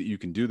the things that you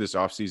can do this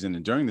offseason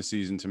and during the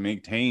season to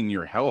maintain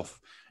your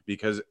health.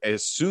 Because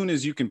as soon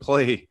as you can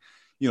play –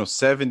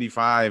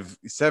 75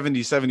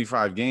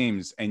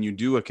 games and you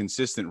do a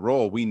consistent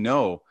role, we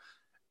know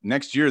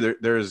next year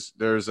there's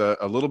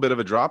a little bit of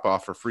a drop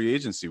off for free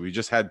agency. We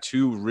just had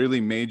 2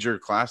 really major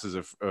classes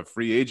of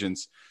free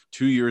agents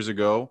 2 years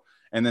ago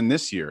and then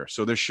this year.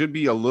 So there should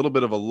be a little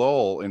bit of a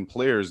lull in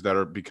players that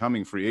are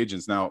becoming free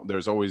agents. Now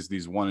there's always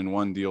these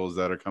 1-and-1 deals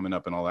that are coming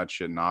up and all that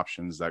shit and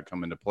options that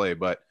come into play,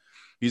 but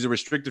he's a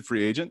restricted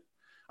free agent.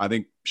 I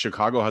think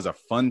Chicago has a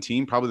fun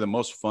team, probably the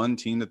most fun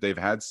team that they've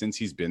had since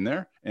he's been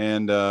there.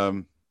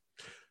 And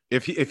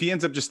if he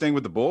ends up just staying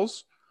with the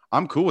Bulls,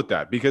 I'm cool with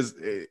that, because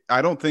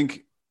I don't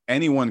think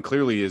anyone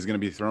clearly is going to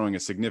be throwing a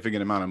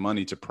significant amount of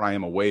money to pry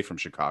him away from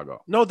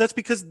Chicago. No, that's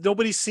because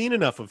nobody's seen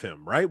enough of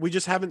him, right? We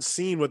just haven't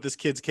seen what this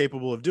kid's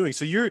capable of doing.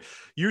 So you're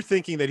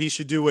thinking that he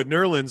should do what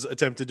Nerlens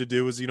attempted to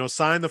do, is, you know,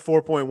 sign the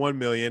 4.1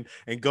 million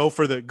and go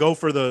for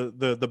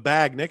the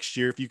bag next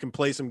year if you can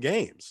play some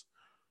games.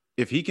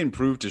 If he can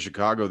prove to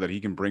Chicago that he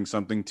can bring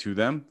something to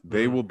them,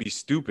 they will be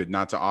stupid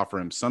not to offer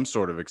him some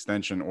sort of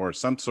extension or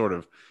some sort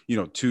of,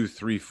 2,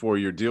 3,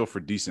 4-year deal for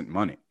decent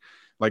money.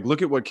 Like,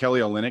 look at what Kelly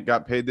Olynyk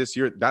got paid this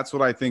year. That's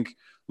what I think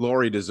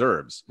Lauri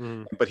deserves.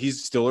 But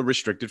he's still a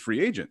restricted free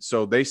agent.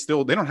 So they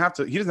don't have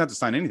to, he doesn't have to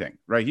sign anything,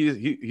 right?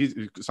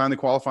 He signed the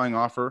qualifying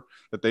offer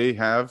that they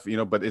have,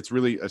 but it's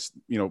really,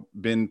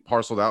 been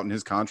parceled out in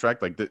his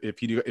contract. Like,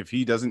 if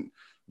he doesn't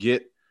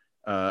get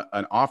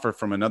an offer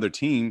from another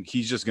team,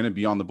 he's just going to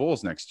be on the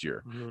Bulls next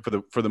year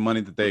for the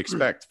money that they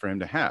expect for him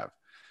to have.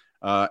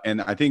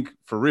 And I think,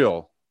 for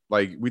real,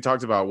 like we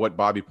talked about what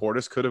Bobby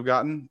Portis could have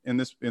gotten in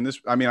this.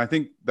 I mean, I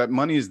think that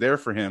money is there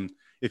for him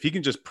if he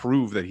can just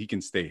prove that he can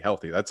stay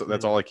healthy.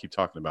 That's all I keep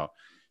talking about.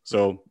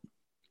 So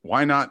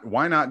why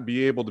not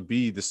be able to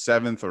be the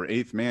 7th or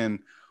 8th man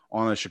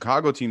on a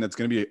Chicago team that's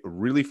going to be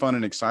really fun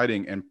and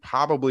exciting and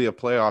probably a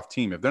playoff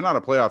team? If they're not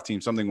a playoff team,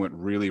 something went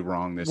really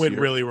wrong this year. Went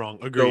really wrong.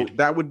 Agreed. So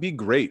that would be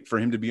great for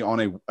him to be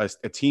on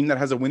a team that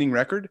has a winning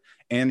record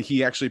and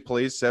he actually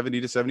plays 70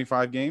 to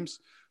 75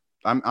 games.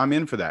 I'm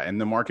in for that, and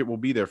the market will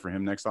be there for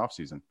him next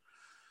offseason.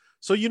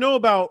 So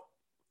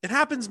it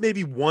happens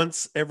maybe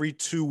once every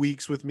 2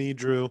 weeks with me,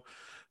 Drew.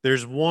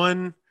 There's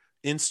one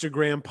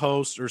Instagram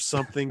post or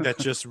something that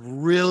just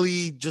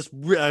really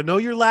I know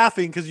you're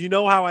laughing because you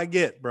know how I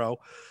get, bro.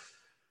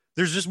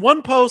 There's just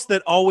one post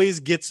that always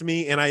gets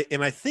me, and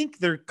I think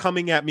they're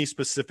coming at me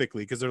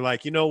specifically because they're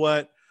like, you know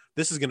what?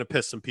 This is going to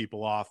piss some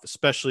people off,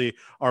 especially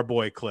our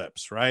boy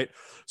Clips, right?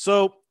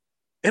 So,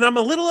 and I'm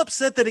a little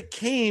upset that it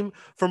came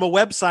from a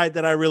website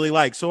that I really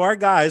like. So our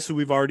guys who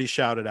we've already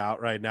shouted out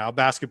right now,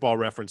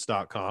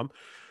 basketballreference.com,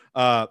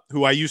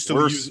 who I used to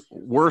use.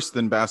 Worse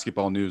than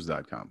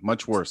basketballnews.com.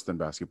 Much worse than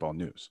Basketball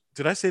News.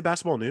 Did I say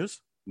Basketball News?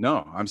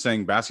 No, I'm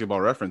saying Basketball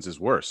Reference is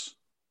worse.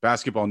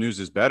 Basketball News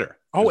is better.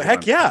 Oh,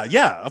 heck yeah.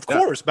 Yeah, of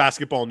course,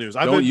 Basketball News.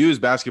 Don't use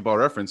Basketball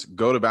Reference.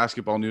 Go to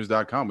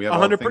basketballnews.com. We have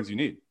all the things you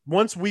need.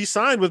 Once we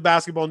signed with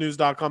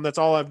basketballnews.com, that's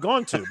all I've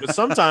gone to. But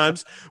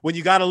sometimes when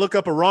you got to look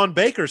up a Ron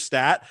Baker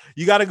stat,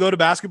 you got to go to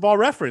Basketball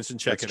Reference and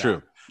check it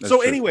out. That's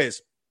true.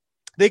 Anyways,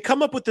 they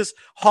come up with this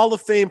Hall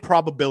of Fame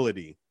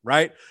probability,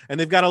 right? And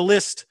they've got a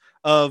list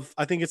of,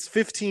 I think it's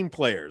 15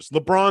 players.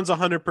 LeBron's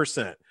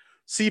 100%,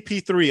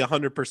 CP3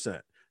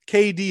 100%,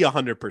 KD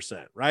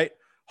 100%, right?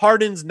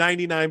 Harden's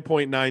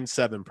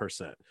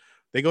 99.97%.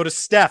 They go to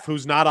Steph,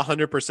 who's not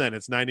 100%.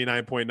 It's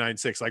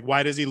 99.96. Like,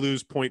 why does he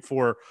lose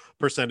 0.4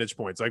 percentage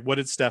points? Like, what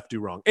did Steph do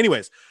wrong?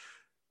 Anyways,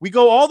 we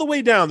go all the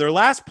way down. Their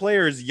last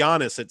player is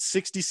Giannis at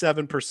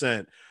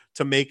 67%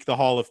 to make the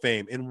Hall of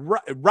Fame. And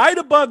right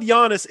above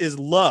Giannis is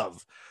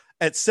Love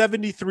at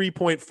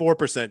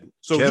 73.4%.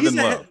 So Kevin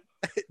Love.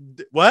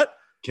 What?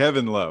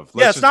 Kevin Love.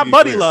 It's not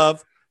Buddy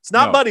Love. It's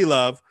not Buddy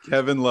Love.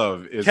 Kevin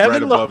Love is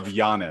right above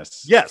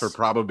Giannis for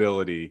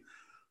probability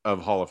of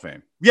Hall of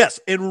Fame. Yes,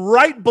 and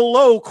right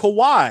below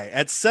Kawhi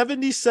at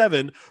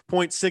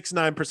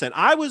 77.69%.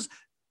 I was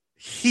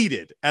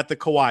heated at the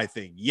Kawhi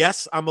thing.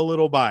 Yes, I'm a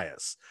little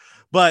biased,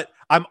 but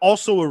I'm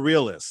also a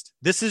realist.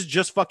 This is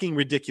just fucking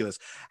ridiculous.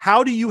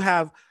 How do you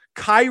have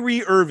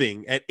Kyrie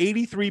Irving at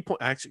 83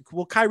 point? Actually,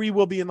 well, Kyrie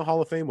will be in the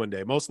Hall of Fame one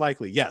day, most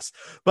likely. Yes.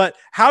 But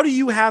how do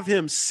you have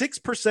him 6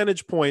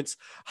 percentage points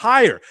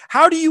higher?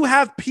 How do you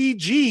have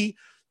PG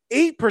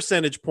 8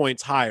 percentage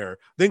points higher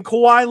than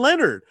Kawhi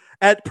Leonard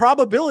at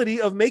probability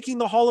of making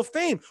the Hall of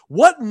Fame?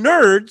 What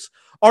nerds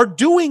are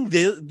doing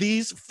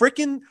these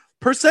freaking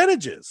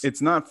percentages?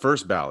 It's not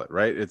first ballot,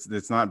 right?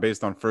 It's not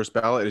based on first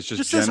ballot. It's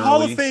just says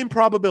Hall of Fame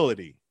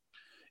probability.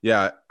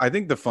 Yeah. I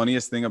think the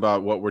funniest thing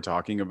about what we're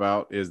talking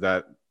about is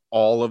that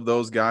all of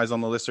those guys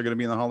on the list are going to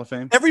be in the Hall of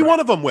Fame. Every one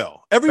of them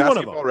will. Every one of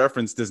them. Basketball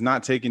Reference does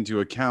not take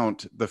into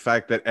account the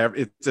fact that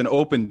it's an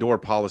open door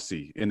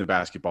policy in the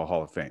Basketball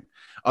Hall of Fame.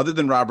 Other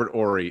than Robert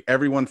Horry,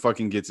 everyone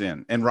fucking gets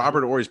in. And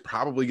Robert Horry is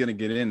probably going to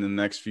get in the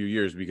next few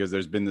years because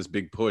there's been this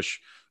big push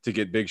to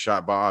get Big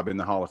Shot Bob in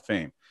the Hall of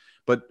Fame.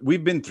 But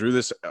we've been through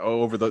this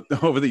over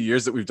the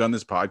years that we've done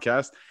this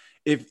podcast.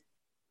 If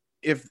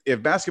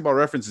Basketball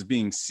Reference is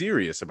being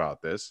serious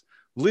about this,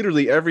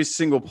 literally every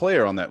single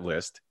player on that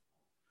list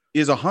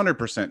is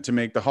 100% to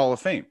make the Hall of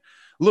Fame.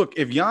 Look,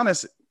 if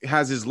Giannis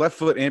has his left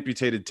foot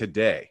amputated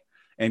today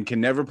and can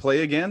never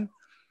play again,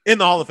 in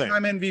the Hall of Fame,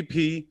 time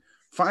MVP,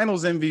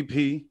 Finals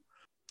MVP,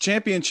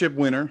 championship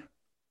winner,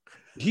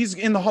 he's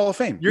in the Hall of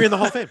Fame. You're in the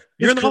Hall of Fame.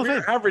 You're in the Hall of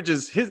Fame.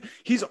 Averages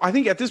he's I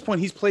think at this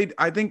point he's played.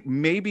 I think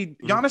maybe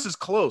Giannis is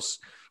close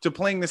to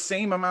playing the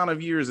same amount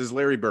of years as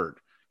Larry Bird.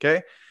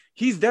 Okay,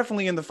 He's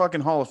definitely in the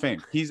fucking Hall of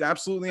Fame. He's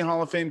absolutely in the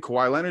Hall of Fame.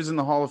 Kawhi Leonard's in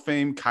the Hall of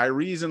Fame.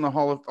 Kyrie's in the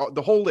Hall of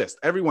the whole list.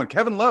 Everyone.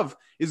 Kevin Love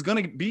is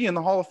going to be in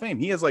the Hall of Fame.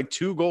 He has like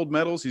 2 gold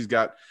medals. He's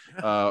got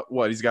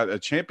He's got a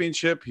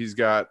championship. He's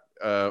got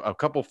a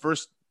couple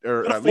first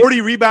or a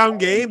 40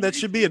 rebound game. That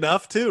should be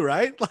enough too,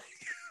 right?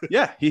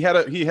 Yeah, he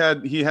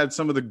had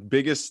some of the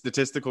biggest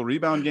statistical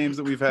rebound games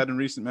that we've had in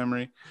recent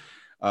memory.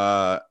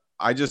 And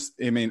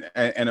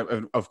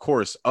of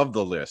course, of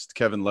the list,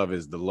 Kevin Love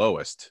is the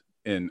lowest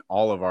in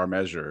all of our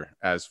measure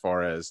as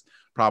far as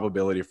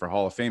probability for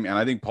Hall of Fame. And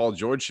I think Paul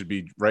George should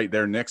be right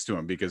there next to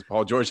him, because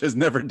Paul George has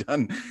never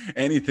done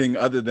anything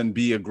other than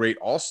be a great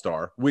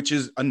all-star, which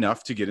is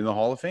enough to get in the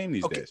Hall of Fame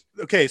these days.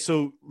 Okay,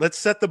 so let's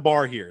set the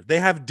bar here. They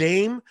have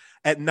Dame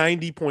at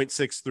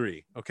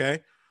 90.63,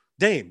 okay?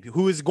 Dame,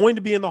 who is going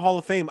to be in the Hall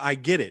of Fame, I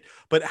get it.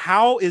 But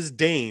how is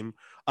Dame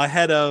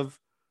ahead of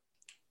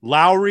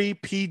Lowry,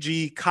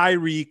 PG,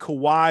 Kyrie,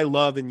 Kawhi,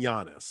 Love, and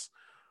Giannis?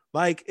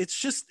 Like, it's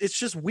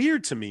just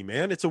weird to me,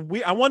 man.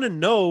 I want to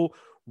know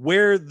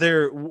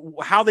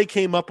how they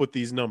came up with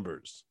these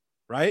numbers,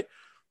 right?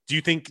 Do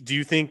you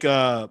think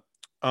Kyle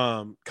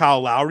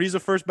Lowry's a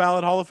first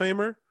ballot Hall of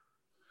Famer?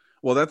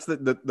 Well, that's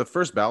the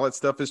first ballot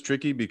stuff is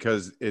tricky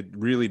because it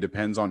really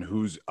depends on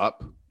who's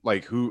up,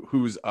 like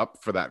who's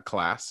up for that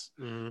class,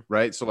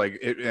 right? So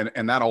like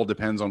and that all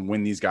depends on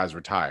when these guys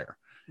retire.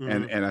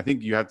 And I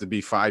think you have to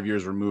be 5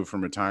 years removed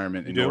from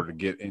retirement in order to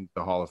get into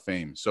the Hall of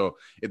Fame. So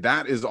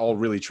that is all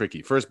really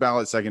tricky. First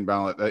ballot, second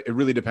ballot, it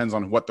really depends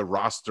on what the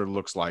roster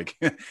looks like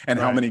and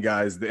how many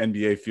guys the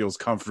NBA feels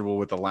comfortable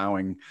with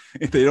allowing.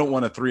 If they don't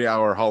want a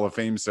 3-hour Hall of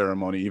Fame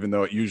ceremony, even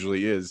though it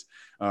usually is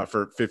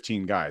for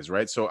 15 guys,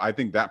 right? So I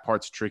think that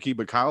part's tricky,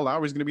 but Kyle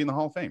Lowry is going to be in the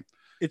Hall of Fame.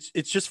 It's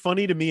just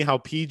funny to me how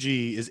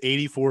PG is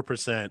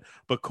 84%,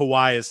 but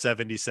Kawhi is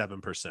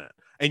 77%.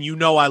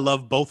 And I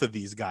love both of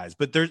these guys,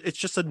 but it's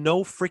just a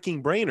no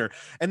freaking brainer.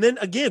 And then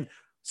again,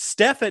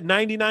 Steph at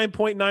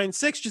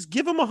 99.96, just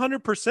give him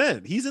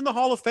 100%. He's in the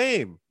Hall of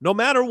Fame, no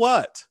matter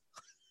what.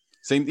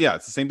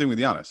 It's the same thing with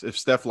Giannis. If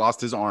Steph lost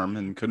his arm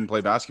and couldn't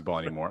play basketball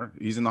anymore,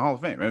 he's in the Hall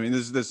of Fame. I mean,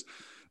 this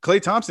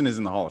Klay Thompson is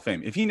in the Hall of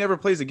Fame. If he never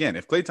plays again,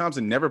 if Klay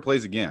Thompson never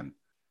plays again,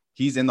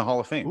 he's in the Hall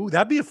of Fame. Ooh,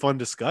 that'd be a fun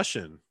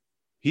discussion.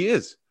 He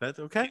is. That's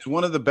okay. He's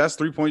one of the best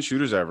 3-point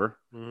shooters ever.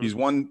 He's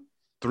won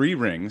 3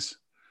 rings.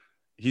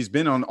 He's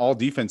been on all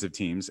defensive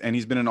teams, and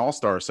he's been an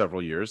all-star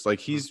several years. Like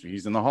he's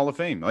in the Hall of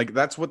Fame. Like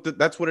that's what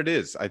it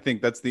is. I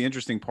think that's the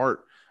interesting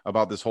part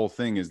about this whole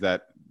thing is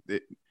that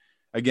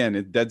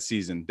it's dead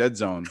season, dead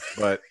zone,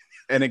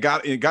 and it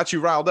got you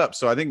riled up.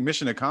 So I think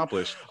mission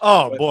accomplished.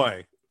 Oh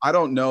boy. I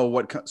don't know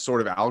what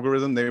sort of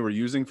algorithm they were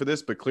using for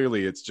this, but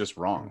clearly it's just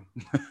wrong.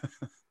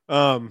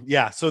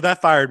 So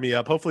that fired me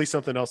up. Hopefully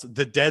something else.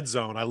 The dead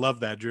zone. I love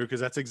that, Drew, because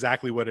that's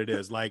exactly what it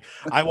is. Like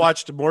I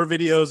watched more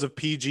videos of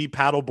PG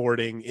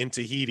paddleboarding in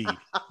Tahiti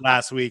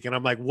last week, and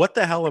I'm like, what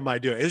the hell am I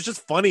doing? It's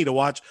just funny to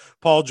watch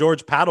Paul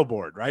George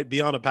paddleboard, right? Be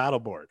on a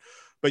paddleboard,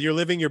 but you're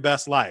living your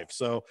best life.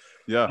 So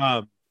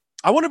yeah.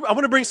 I want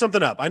to bring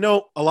something up. I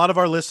know a lot of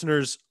our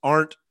listeners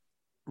aren't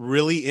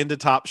really into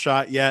Top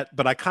Shot yet,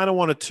 but I kind of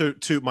want to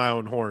toot my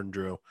own horn,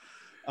 Drew.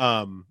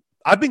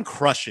 I've been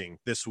crushing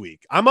this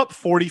week. I'm up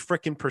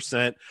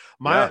 40%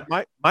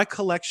 My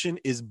collection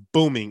is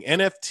booming.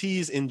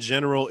 NFTs in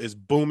general is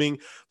booming.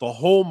 The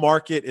whole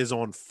market is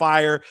on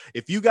fire.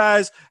 If you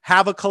guys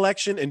have a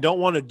collection and don't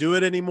want to do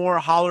it anymore,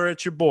 holler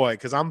at your boy,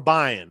 because I'm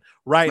buying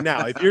right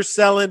now. If you're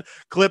selling,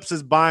 Clips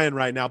is buying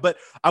right now. But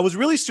I was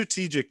really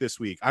strategic this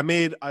week.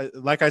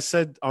 Like I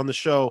said on the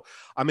show,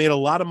 I made a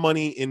lot of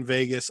money in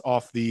Vegas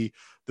off the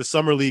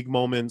Summer League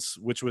moments,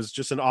 which was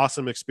just an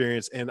awesome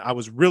experience. And I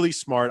was really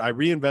smart. I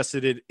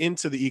reinvested it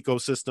into the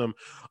ecosystem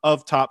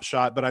of Top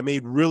Shot, but I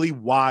made really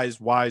wise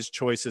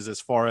choices as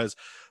far as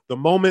the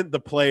moment, the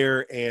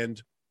player, and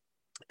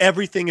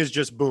everything is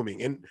just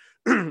booming.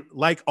 And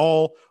like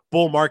all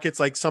bull markets,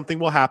 like something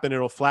will happen.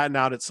 It'll flatten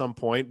out at some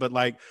point. But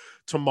like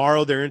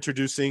tomorrow, they're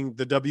introducing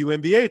the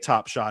WNBA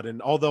Top Shot.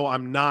 And although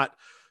I'm not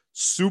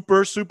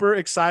super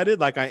excited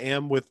like I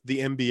am with the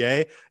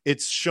NBA,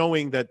 it's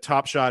showing that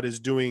Top Shot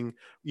is doing,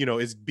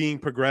 is being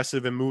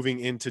progressive and moving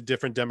into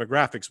different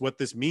demographics. What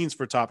this means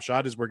for Top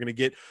Shot is we're going to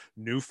get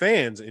new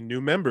fans and new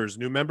members.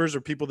 New members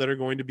are people that are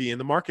going to be in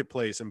the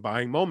marketplace and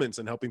buying moments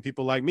and helping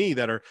people like me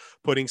that are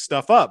putting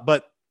stuff up.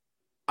 But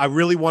I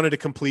really wanted to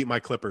complete my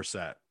Clipper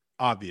set,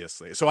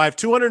 obviously. So I have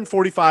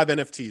 245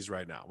 NFTs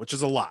right now, which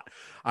is a lot.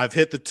 I've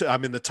hit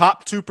I'm in the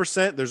top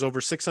 2%. There's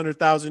over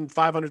 600,000,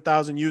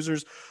 500,000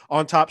 users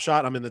on Top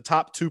Shot. I'm in the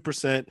top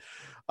 2%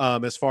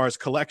 as far as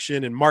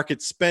collection and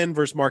market spend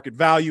versus market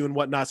value and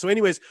whatnot. So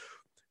anyways,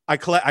 I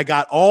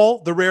got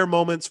all the rare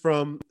moments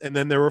from, and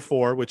then there were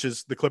 4, which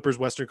is the Clippers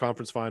Western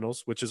Conference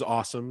Finals, which is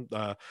awesome.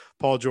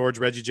 Paul George,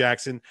 Reggie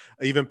Jackson,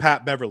 even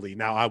Pat Beverly.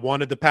 Now I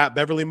wanted the Pat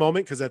Beverly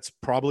moment because that's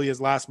probably his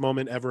last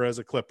moment ever as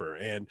a Clipper.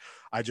 And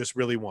I just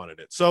really wanted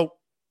it. So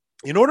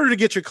in order to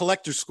get your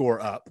collector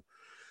score up,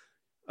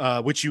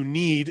 which you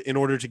need in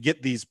order to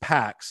get these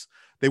packs,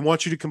 they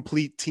want you to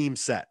complete team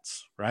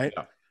sets, right?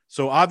 Yeah.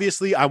 So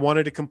obviously I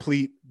wanted to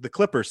complete the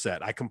Clipper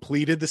set. I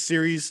completed the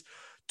Series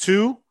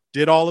 2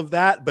 did all of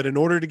that. But in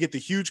order to get the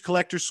huge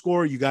collector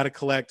score, you got to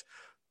collect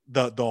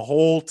the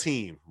whole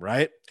team,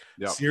 right?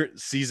 Yep.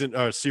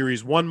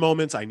 Series 1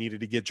 moments. I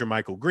needed to get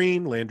Jermichael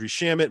Green, Landry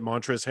Shamet,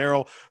 Montrezl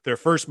Harrell. Their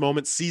first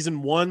moments.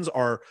 Season 1s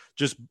are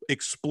just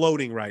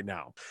exploding right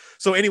now.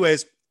 So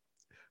anyways,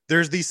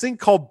 there's these things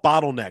called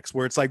bottlenecks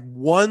where it's like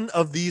one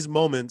of these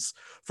moments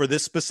for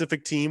this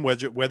specific team,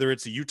 whether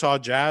it's the Utah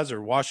Jazz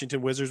or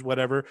Washington Wizards,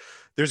 whatever,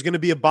 there's going to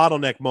be a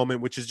bottleneck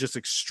moment, which is just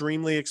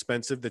extremely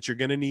expensive that you're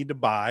going to need to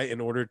buy in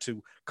order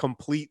to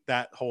complete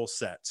that whole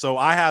set. So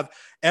I have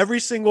every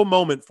single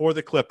moment for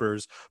the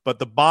Clippers, but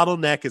the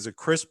bottleneck is a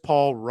Chris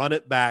Paul run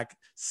it back.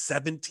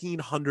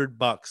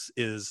 $1,700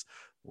 is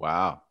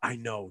wow. I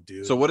know,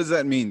 dude. So what does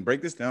that mean?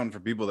 Break this down for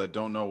people that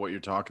don't know what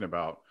you're talking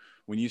about.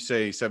 When you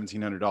say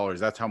 $1,700,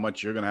 that's how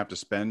much you're going to have to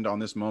spend on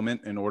this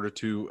moment in order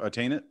to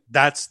attain it?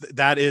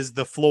 That is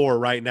the floor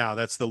right now.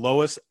 That's the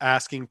lowest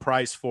asking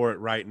price for it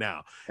right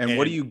now. And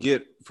what do you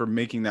get for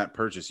making that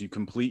purchase? You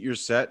complete your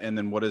set, and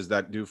then what does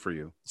that do for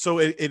you? So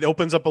it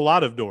opens up a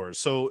lot of doors.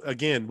 So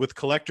again, with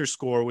collector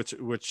score,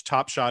 which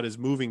Top Shot is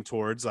moving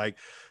towards, like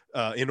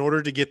in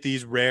order to get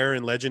these rare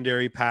and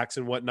legendary packs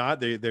and whatnot,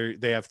 they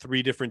have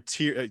three different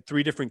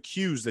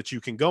queues that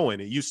you can go in.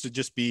 It used to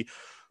just be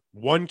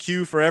one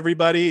queue for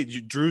everybody.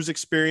 Drew's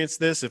experienced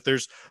this. If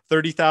there's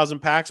 30,000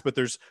 packs, but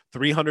there's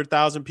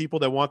 300,000 people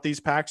that want these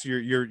packs,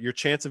 your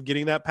chance of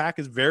getting that pack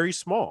is very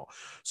small.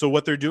 So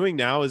what they're doing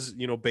now is,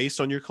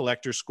 based on your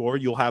collector score,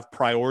 you'll have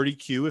priority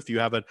queue if you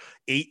have an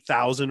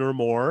 8,000 or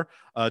more,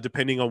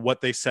 depending on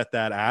what they set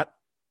that at.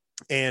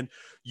 And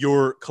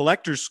your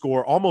collector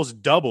score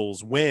almost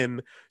doubles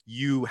when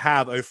you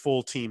have a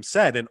full team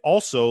set. And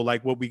also,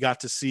 like what we got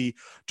to see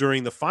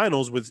during the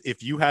finals was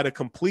if you had a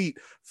complete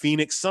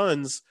Phoenix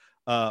Suns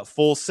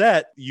full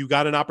set, you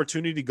got an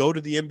opportunity to go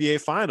to the NBA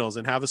finals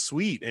and have a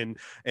suite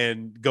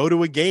and go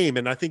to a game.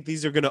 And I think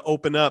these are going to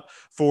open up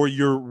for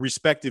your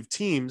respective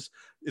teams.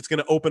 It's going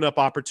to open up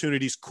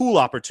opportunities, cool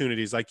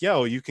opportunities like,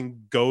 you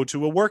can go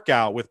to a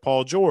workout with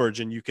Paul George,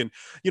 and you can,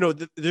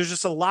 there's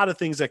just a lot of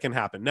things that can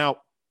happen. Now,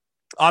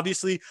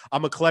 obviously,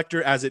 I'm a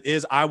collector as it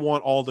is. I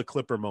want all the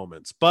Clipper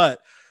moments, but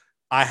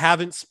I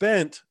haven't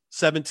spent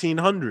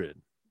 $1,700.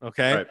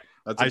 Okay. Right.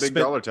 That's a big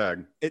dollar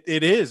tag.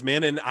 It is,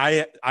 man. And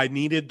I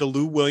needed the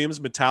Lou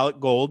Williams metallic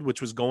gold, which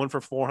was going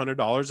for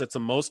 $400. That's the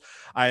most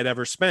I had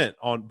ever spent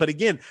on. But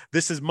again,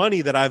 this is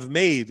money that I've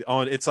made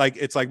on. It's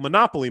like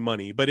Monopoly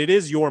money, but it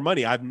is your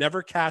money. I've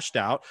never cashed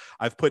out.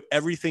 I've put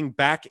everything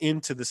back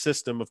into the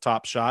system of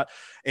Top Shot,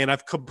 and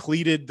I've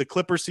completed the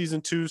Clipper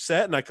season 2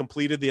 set, and I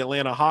completed the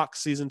Atlanta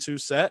Hawks season 2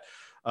 set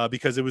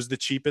because it was the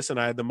cheapest and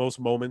I had the most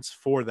moments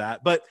for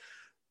that. But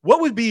what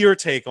would be your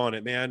take on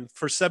it, man,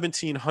 for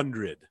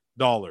 $1,700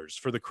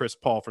 for the Chris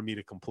Paul for me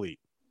to complete?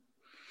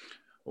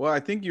 Well,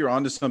 I think you're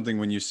onto something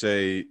when you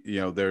say,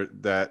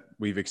 that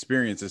we've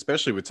experienced,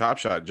 especially with Top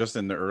Shot, just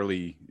in the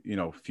early,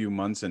 few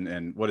months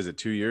and what is it,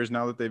 2 years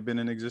now that they've been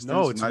in existence?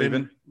 No, it's not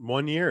even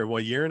 1 year,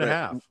 a year and a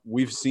half.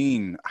 We've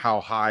seen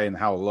how high and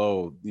how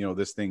low,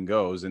 this thing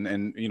goes.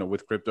 And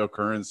with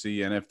cryptocurrency,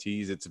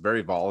 NFTs, it's a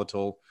very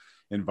volatile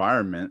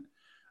environment.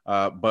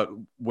 But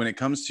when it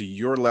comes to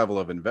your level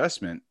of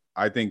investment,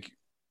 I think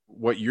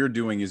what you're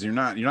doing is you're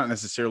not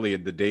necessarily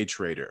the day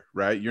trader,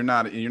 right? You're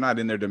not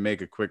in there to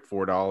make a quick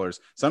 $4.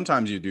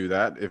 Sometimes you do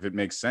that if it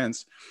makes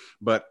sense,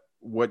 but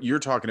what you're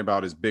talking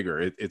about is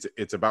bigger.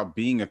 It's about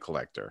being a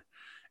collector.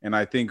 And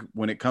I think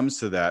when it comes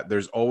to that,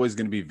 there's always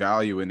going to be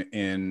value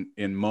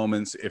in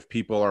moments if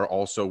people are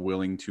also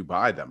willing to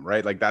buy them,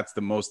 right? Like that's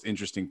the most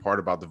interesting part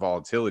about the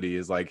volatility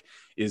is like,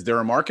 is there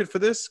a market for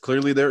this?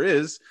 Clearly there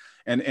is.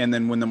 And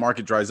then when the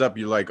market dries up,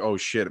 you're like, oh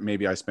shit,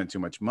 maybe I spent too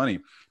much money.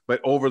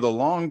 But over the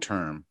long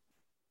term,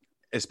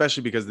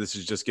 especially because this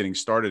is just getting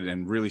started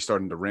and really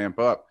starting to ramp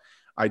up,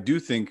 I do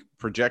think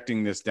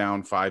projecting this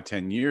down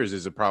 5-10 years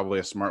is probably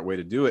a smart way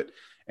to do it.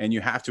 And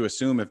you have to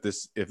assume if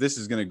this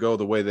is going to go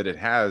the way that it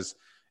has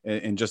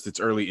in just its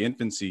early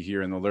infancy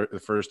here in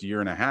the first year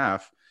and a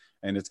half,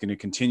 and it's going to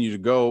continue to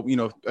go,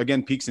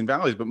 again, peaks and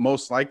valleys, but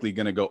most likely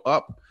going to go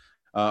up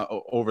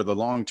over the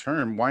long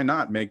term. Why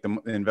not make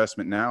the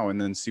investment now and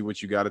then see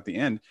what you got at the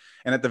end?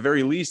 And at the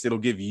very least, it'll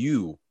give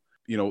you,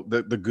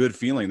 the good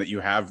feeling that you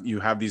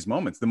have these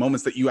moments, the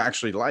moments that you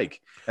actually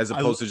like, as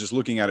opposed to just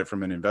looking at it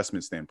from an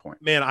investment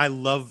standpoint. Man,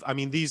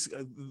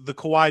 the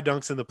Kawhi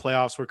dunks in the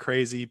playoffs were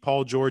crazy.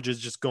 Paul George is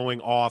just going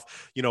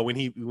off, when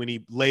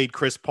he laid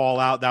Chris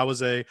Paul out,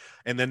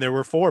 and then there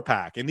were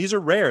 4-pack, and these are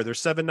rare. They're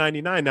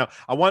 $7.99. Now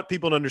I want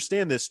people to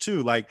understand this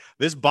too. Like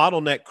this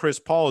bottleneck Chris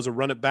Paul is a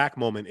run it back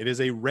moment. It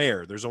is a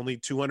rare. There's only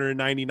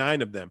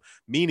 299 of them,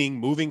 meaning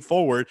moving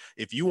forward,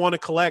 if you want to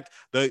collect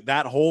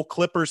that whole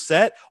Clipper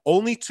set,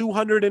 only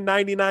 299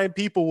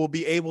 people will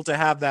be able to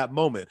have that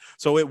moment.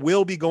 So it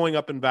will be going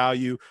up in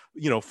value,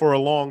 for a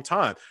long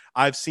time.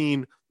 I've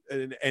seen,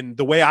 and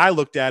the way I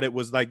looked at it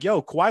was like,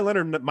 Kawhi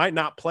Leonard might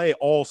not play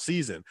all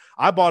season.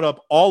 I bought up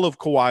all of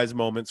Kawhi's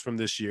moments from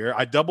this year.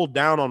 I doubled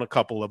down on a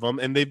couple of them,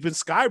 and they've been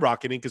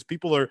skyrocketing because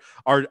people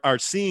are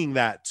seeing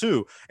that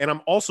too. And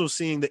I'm also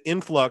seeing the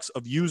influx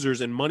of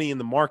users and money in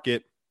the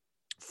market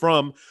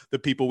from the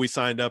people we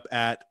signed up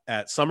at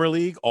Summer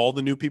League, all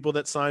the new people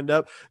that signed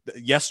up.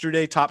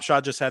 Yesterday, Top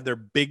Shot just had their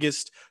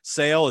biggest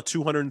sale, a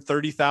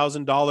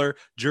 $230,000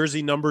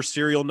 jersey number,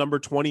 serial number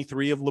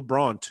 23 of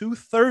LeBron.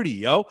 230,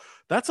 yo.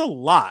 That's a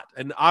lot.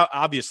 And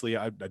obviously,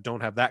 I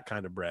don't have that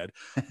kind of bread.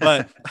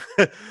 But,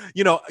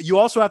 you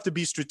also have to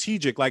be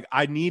strategic. Like,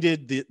 I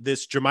needed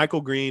this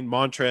Jermichael Green,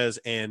 Montrez,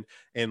 and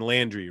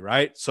Landry,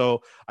 right?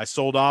 So I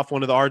sold off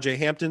one of the RJ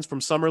Hamptons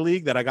from Summer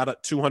League that I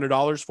got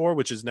 $200 for,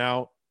 which is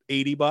now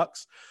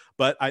 $80.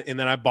 And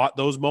then I bought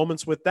those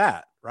moments with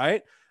that,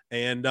 right?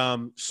 And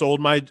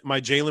sold my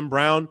Jaylen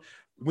Brown.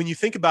 When you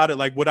think about it,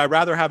 like, would I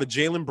rather have a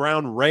Jaylen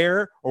Brown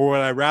rare, or would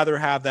I rather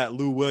have that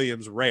Lou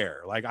Williams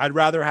rare? Like, I'd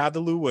rather have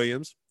the Lou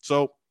Williams.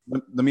 So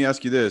let me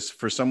ask you this: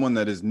 for someone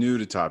that is new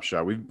to Top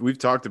Shot, we've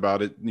talked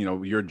about it,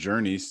 your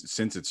journey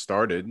since it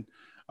started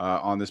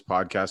on this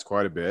podcast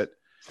quite a bit.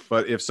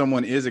 But if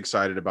someone is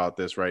excited about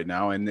this right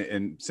now,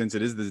 and since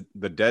it is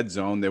the dead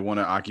zone, they want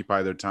to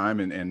occupy their time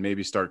and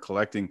maybe start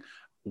collecting,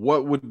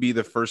 what would be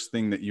the first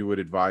thing that you would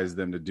advise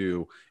them to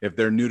do if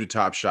they're new to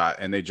Top Shot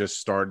and they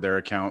just start their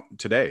account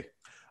today?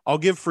 I'll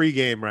give free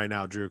game right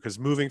now, Drew, because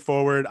moving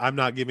forward, I'm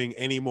not giving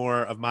any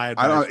more of my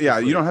advice.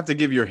 You don't have to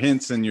give your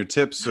hints and your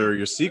tips or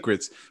your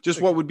secrets. Just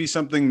what would be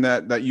something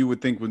that you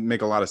would think would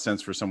make a lot of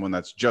sense for someone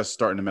that's just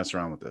starting to mess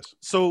around with this?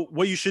 So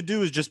what you should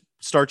do is just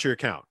start your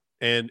account.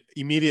 And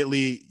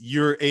immediately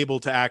you're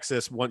able to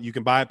access one. You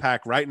can buy a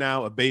pack right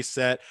now, a base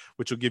set,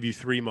 which will give you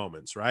 3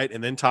 moments, right?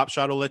 And then Top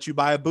Shot will let you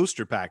buy a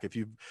booster pack. If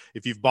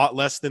you've bought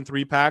less than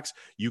 3 packs,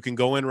 you can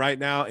go in right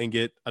now and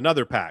get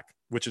another pack,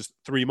 which is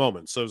 3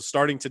 moments. So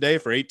starting today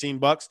for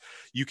 $18,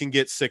 you can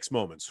get 6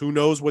 moments. Who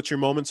knows what your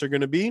moments are going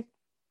to be?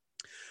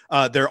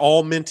 They're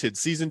all minted.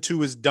 Season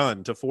 2 is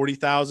done to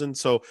 40,000.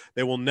 So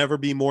there will never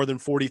be more than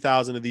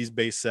 40,000 of these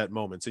base set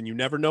moments. And you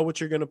never know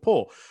what you're going to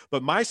pull.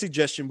 But my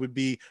suggestion would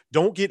be,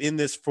 don't get in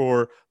this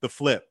for the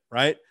flip,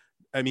 right?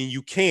 I mean,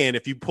 you can,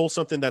 if you pull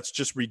something that's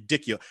just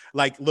ridiculous.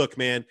 Like, look,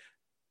 man,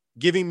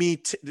 giving me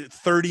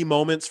 30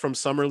 moments from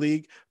Summer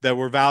League that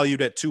were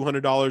valued at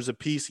 $200 a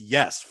piece.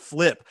 Yes.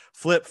 Flip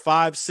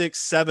 5, 6,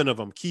 7 of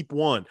them. Keep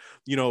 1,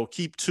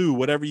 keep 2,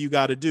 whatever you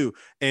got to do.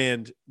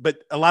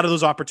 But a lot of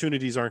those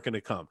opportunities aren't going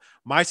to come.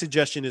 My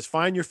suggestion is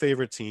find your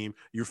favorite team,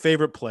 your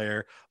favorite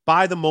player,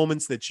 buy the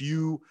moments that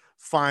you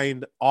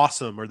find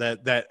awesome, or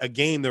that a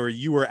game that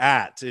you were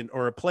at,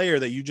 or a player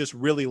that you just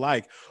really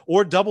like,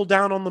 or double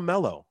down on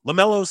LaMelo.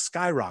 LaMelo's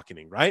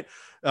skyrocketing, right?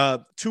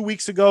 2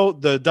 weeks ago,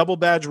 the double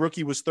badge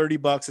rookie was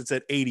 $30. It's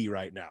at 80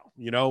 right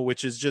now,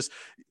 which is just,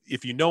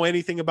 if you know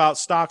anything about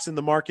stocks in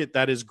the market,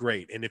 that is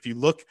great. And if you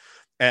look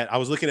I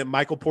was looking at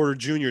Michael Porter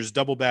Jr.'s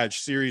double badge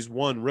Series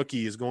 1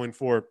 rookie is going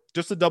for,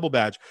 just a double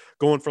badge,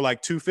 going for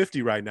like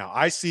 $250 right now.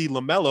 I see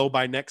LaMelo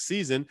by next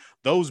season,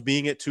 those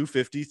being at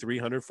 $250,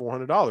 $300,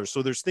 $400.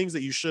 So there's things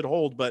that you should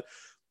hold, but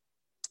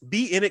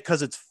be in it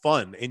because it's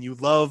fun and you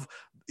love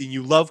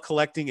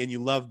collecting and you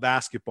love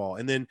basketball.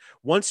 And then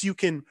once you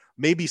can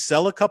maybe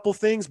sell a couple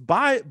things,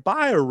 buy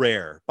a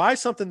rare, buy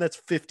something that's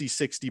 $50,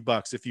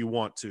 $60 if you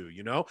want to,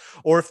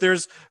 or if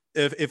there's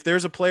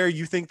a player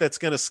you think that's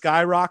going to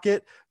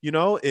skyrocket,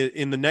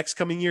 in the next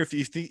coming year,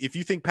 if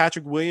you think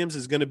Patrick Williams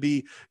is going to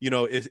be,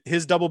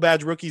 his double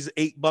badge rookie's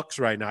 $8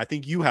 right now. I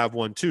think you have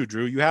one too,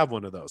 Drew. You have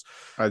one of those.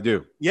 I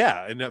do.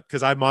 Yeah. And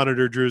because I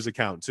monitor Drew's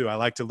account too. I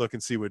like to look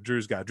and see what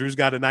Drew's got. Drew's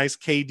got a nice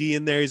KD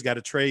in there. He's got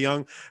a Trae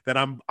Young that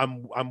I'm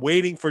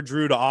waiting for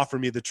Drew to offer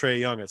me the Trae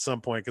Young at some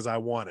point, because I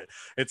want it.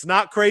 It's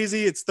not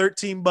crazy. It's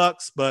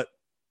 $13, but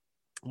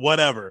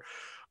whatever.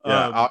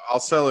 Yeah,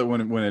 I'll sell it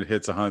when it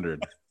hits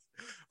 100.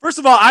 First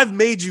of all, I've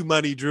made you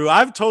money, Drew.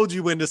 I've told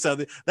you when to sell.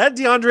 That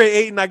DeAndre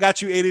Ayton I got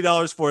you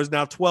 $80 for is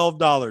now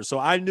 $12. So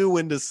I knew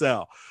when to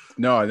sell.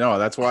 No,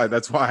 that's why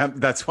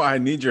I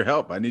need your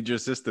help. I need your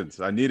assistance.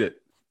 I need it.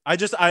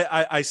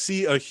 I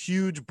see a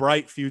huge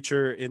bright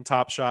future in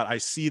Top Shot. I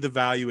see the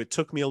value. It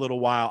took me a little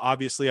while.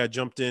 Obviously, I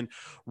jumped in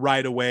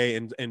right away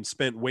and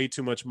spent way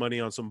too much money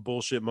on some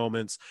bullshit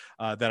moments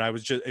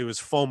that it was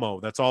FOMO.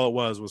 That's all it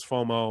was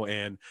FOMO.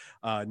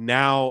 And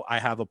now I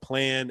have a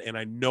plan and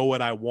I know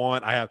what I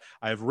want. I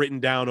have written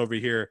down over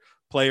here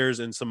players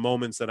and some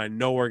moments that I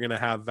know are going to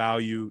have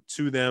value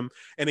to them.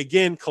 And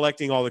again,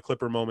 collecting all the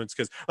Clipper moments,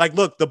 because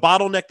look, the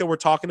bottleneck that we're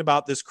talking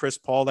about, this Chris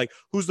Paul,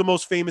 who's the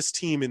most famous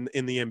team in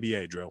the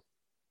NBA, Drew?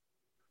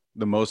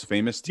 The most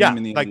famous team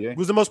in the NBA?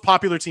 Who's the most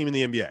popular team in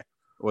the NBA?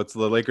 What's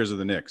the Lakers or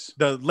the Knicks?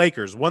 The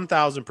Lakers,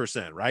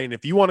 1,000%, right? And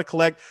if you want to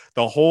collect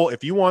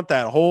if you want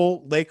that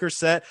whole Lakers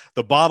set,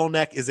 the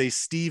bottleneck is a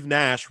Steve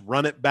Nash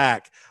run it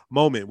back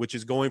moment, which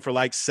is going for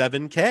like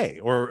 $7K,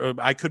 or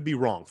I could be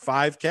wrong,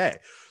 $5K.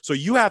 So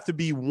you have to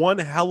be one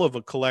hell of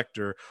a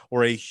collector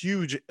or a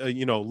huge,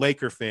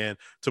 Laker fan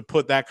to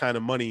put that kind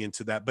of money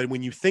into that. But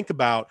when you think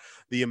about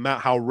the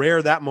amount, how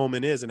rare that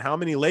moment is and how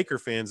many Laker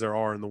fans there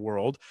are in the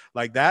world,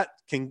 that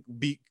can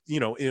be,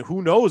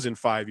 who knows in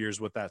 5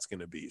 years what that's going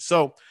to be.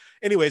 So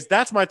anyways,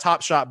 that's my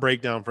Top Shot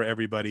breakdown for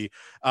everybody.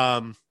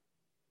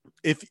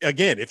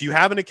 if you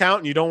have an account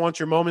and you don't want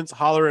your moments,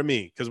 holler at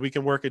me because we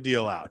can work a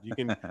deal out. You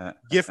can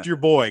gift your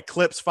boy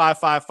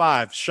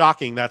Clips555.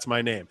 Shocking, that's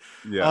my name.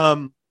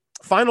 Yeah.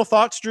 Final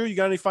thoughts, Drew? You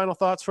got any final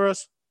thoughts for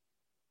us?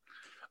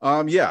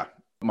 Yeah.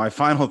 My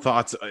final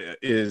thoughts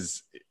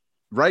is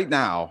right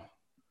now,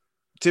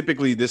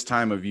 typically this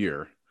time of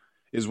year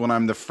is when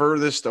I'm the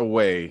furthest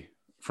away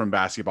from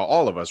basketball.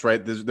 All of us,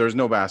 right? There's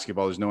no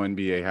basketball. There's no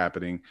NBA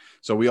happening.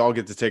 So we all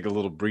get to take a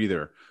little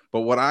breather.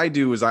 But what I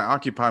do is I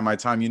occupy my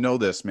time. You know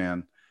this,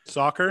 man.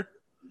 Soccer?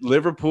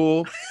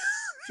 Liverpool,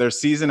 their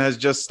season has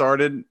just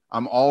started.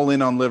 I'm all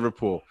in on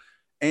Liverpool.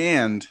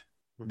 And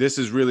this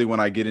is really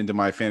when I get into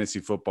my fantasy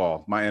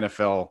football, my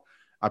NFL.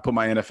 I put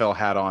my NFL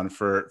hat on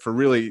for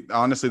really,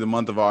 honestly, the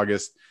month of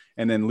August,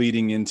 and then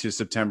leading into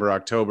September,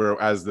 October,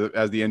 as the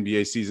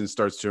NBA season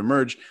starts to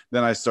emerge,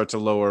 then I start to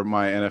lower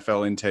my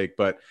NFL intake.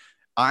 But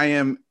I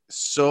am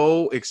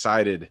so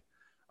excited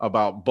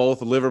about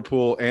both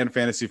Liverpool and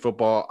fantasy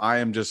football. I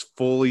am just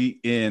fully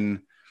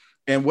in.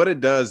 And what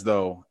it does,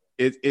 though,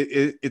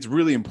 it's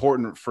really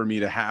important for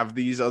me to have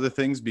these other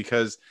things,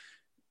 because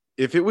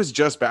if it was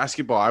just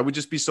basketball, I would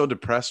just be so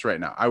depressed right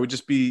now. I would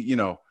just be,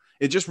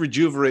 it just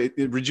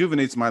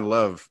rejuvenates my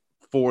love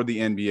for the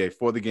NBA,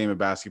 for the game of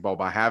basketball,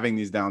 by having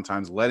these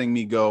downtimes, letting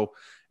me go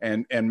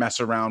and mess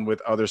around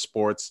with other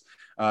sports,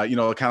 kind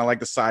of like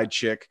the side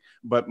chick.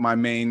 But my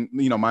main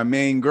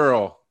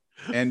girl,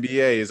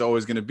 NBA, is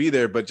always going to be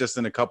there, but just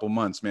in a couple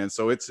months, man.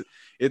 So it's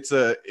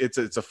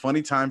a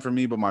funny time for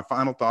me. But my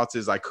final thoughts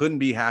is I couldn't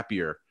be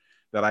happier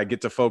that I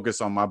get to focus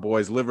on my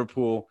boys,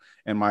 Liverpool,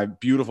 and my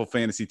beautiful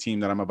fantasy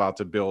team that I'm about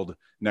to build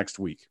next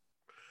week.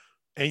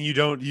 And you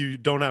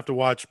don't have to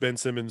watch Ben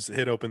Simmons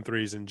hit open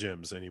threes in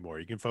gyms anymore.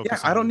 You can focus.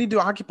 Yeah, I don't need to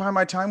occupy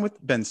my time with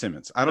Ben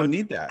Simmons. I don't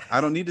need that. I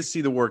don't need to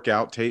see the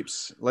workout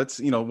tapes. Let's,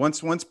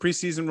 once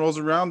preseason rolls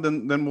around,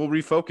 then we'll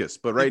refocus.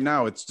 But right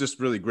now, it's just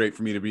really great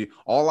for me to be.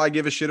 All I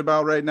give a shit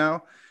about right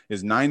now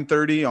is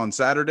 9:30 on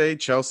Saturday,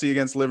 Chelsea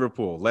against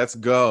Liverpool. Let's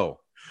go.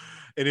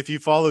 And if you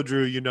follow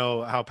Drew, you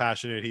know how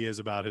passionate he is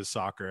about his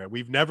soccer.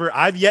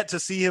 I've yet to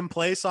see him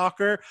play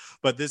soccer,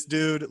 but this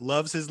dude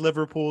loves his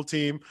Liverpool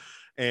team,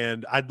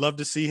 and I'd love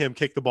to see him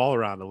kick the ball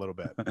around a little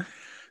bit.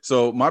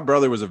 So my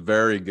brother was a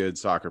very good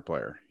soccer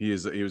player. He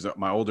was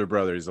my older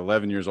brother. He's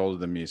 11 years older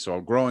than me. So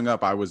growing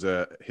up, I was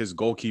his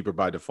goalkeeper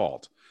by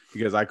default,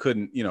 because I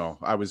couldn't,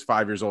 I was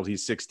 5 years old.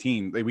 He's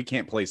 16. We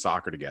can't play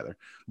soccer together,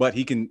 but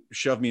he can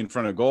shove me in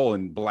front of goal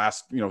and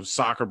blast,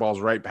 soccer balls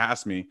right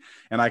past me,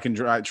 and I can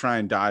try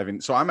and dive in.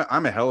 So I'm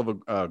a hell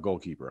of a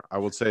goalkeeper. I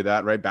will say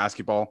that, right?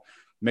 Basketball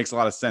makes a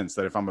lot of sense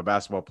that if I'm a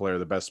basketball player,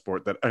 the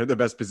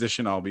best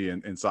position I'll be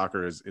in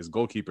soccer is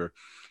goalkeeper.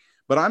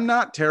 But I'm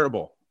not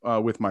terrible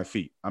with my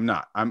feet. I'm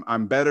not.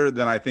 I'm better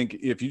than I think.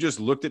 If you just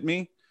looked at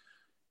me,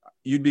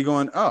 you'd be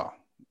going, oh,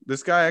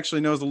 this guy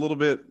actually knows a little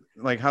bit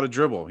like how to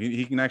dribble.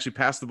 He can actually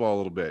pass the ball a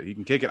little bit. He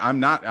can kick it. I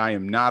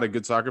am not a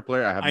good soccer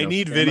player. I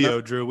need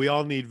video, Drew. We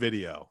all need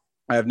video.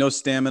 I have no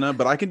stamina,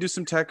 but I can do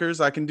some techers.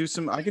 I can do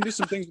some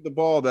things with the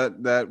ball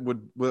that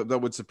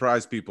would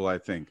surprise people, I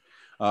think.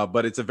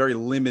 But it's a very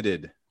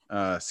limited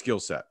skill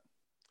set.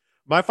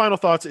 My final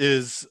thoughts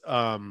is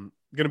going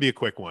to be a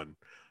quick one,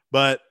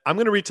 but I'm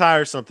going to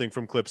retire something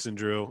from Clips and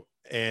Drew,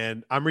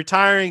 and I'm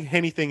retiring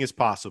Anything is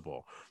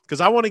Possible,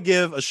 because I want to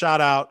give a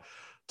shout out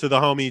to the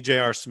homie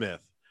J.R.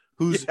 Smith,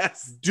 who's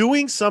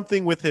doing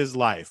something with his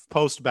life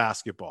post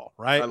basketball,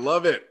 right? I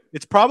love it.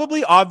 It's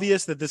probably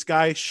obvious that this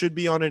guy should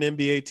be on an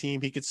NBA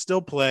team. He could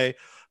still play,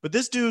 but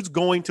this dude's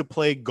going to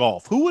play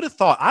golf. Who would have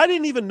thought? I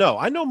didn't even know.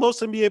 I know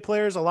most NBA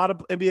players, a lot of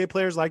NBA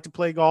players like to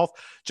play golf.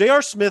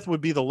 J.R. Smith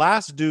would be the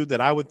last dude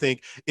that I would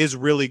think is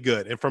really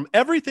good. And from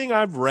everything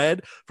I've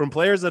read from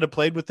players that have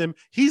played with him,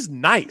 he's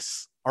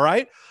nice. All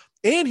right.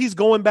 And he's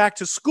going back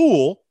to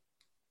school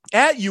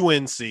at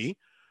UNC.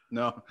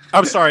 No,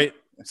 I'm sorry.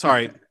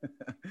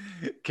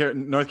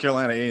 North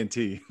Carolina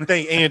A&T.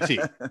 A&T,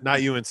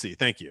 not UNC.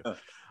 Thank you.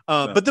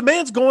 But the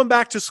man's going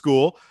back to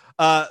school.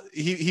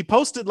 He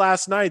posted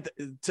last night.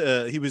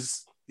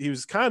 He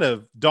was kind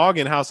of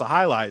dogging House of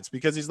Highlights,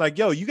 because he's like,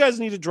 yo, you guys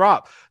need to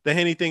drop the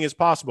Anything is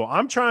Possible.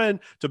 I'm trying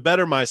to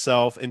better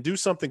myself and do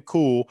something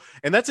cool.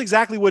 And that's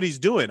exactly what he's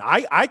doing.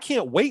 I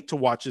can't wait to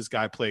watch this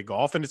guy play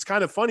golf. And it's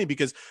kind of funny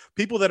because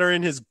people that are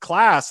in his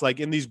class,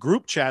 like in these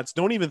group chats,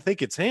 don't even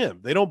think it's him.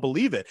 They don't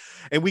believe it.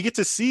 And we get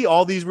to see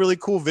all these really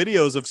cool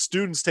videos of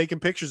students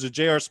taking pictures of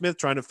J.R. Smith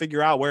trying to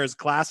figure out where his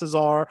classes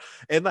are.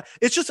 And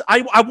it's just,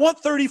 I want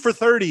 30 for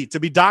 30 to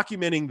be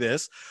documenting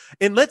this.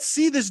 And let's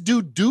see this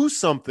dude do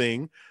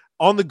something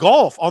on the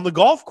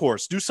golf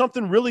course, do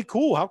something really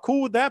cool. How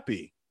cool would that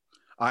be?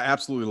 I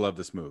absolutely love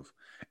this move.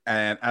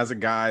 And as a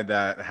guy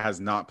that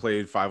has not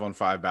played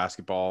 5-on-5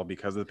 basketball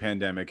because of the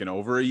pandemic in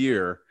over a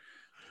year,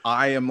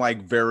 I am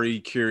like very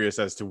curious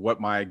as to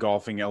what my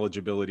golfing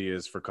eligibility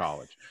is for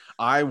college.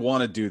 I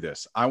want to do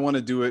this. I want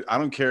to do it. I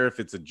don't care if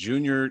it's a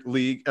junior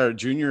league or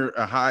junior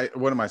high.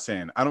 What am I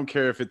saying? I don't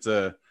care if it's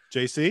a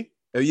JC.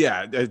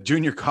 Yeah,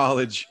 junior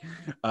college.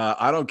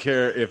 I don't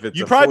care if it's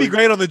You'd probably be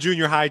great on the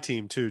junior high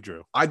team too,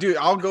 Drew. I do.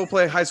 I'll go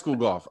play high school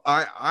golf.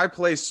 I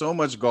play so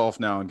much golf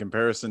now in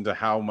comparison to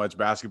how much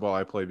basketball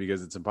I play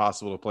because it's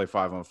impossible to play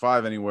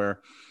 5-on-5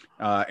 anywhere.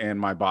 And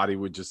my body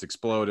would just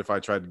explode if I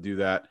tried to do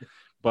that.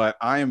 But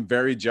I am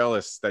very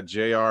jealous that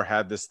JR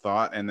had this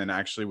thought and then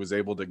actually was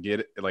able to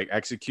get it, like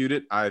execute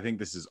it. I think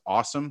this is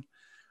awesome.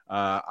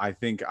 I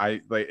think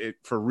I like it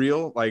for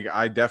real. Like,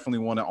 I definitely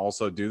want to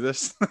also do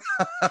this.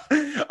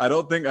 I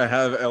don't think I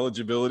have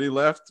eligibility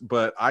left,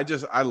 but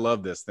I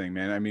love this thing,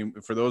 man. I mean,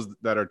 for those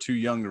that are too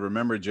young to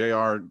remember,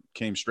 JR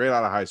came straight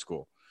out of high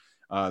school.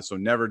 So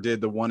never did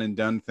the one and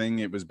done thing.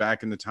 It was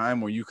back in the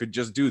time where you could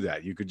just do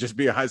that. You could just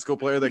be a high school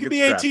player that could gets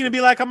be 18 drafted. and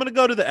be like, I'm going to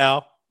go to the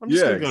L.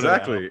 Yeah,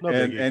 exactly.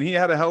 And he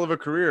had a hell of a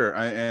career.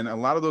 And a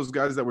lot of those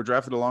guys that were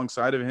drafted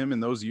alongside of him in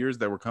those years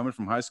that were coming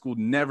from high school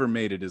never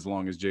made it as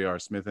long as J.R.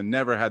 Smith and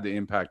never had the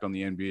impact on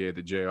the NBA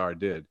that JR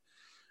did.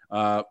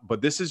 But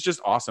this is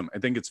just awesome. I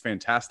think it's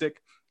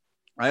fantastic.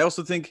 I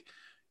also think,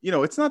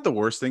 it's not the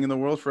worst thing in the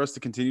world for us to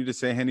continue to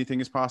say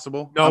anything is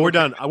possible. No, we're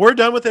done. We're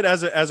done with it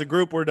as a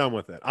group. We're done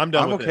with it. I'm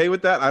okay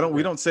with that.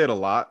 We don't say it a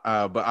lot,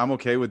 but I'm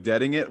okay with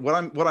deading it.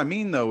 What I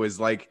mean though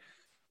is, like,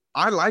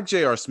 I like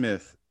J.R.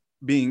 Smith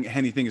being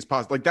anything is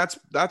possible. Like,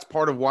 that's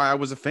part of why I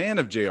was a fan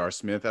of J.R.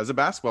 Smith as a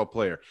basketball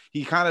player.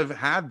 He kind of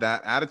had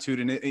that attitude,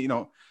 and it,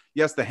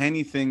 yes, the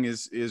Henny thing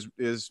is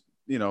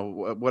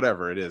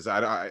whatever it is.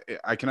 I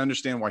can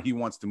understand why he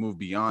wants to move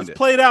beyond it. It's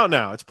played out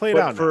now.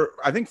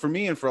 I think for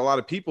me and for a lot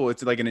of people,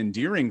 it's like an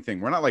endearing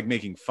thing. We're not like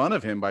making fun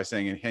of him by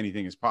saying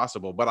anything is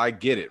possible, but I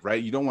get it,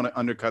 right? You don't want to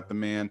undercut the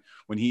man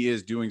when he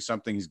is doing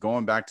something. He's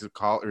going back to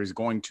college, or he's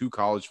going to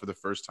college for the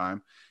first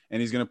time, and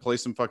he's going to play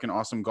some fucking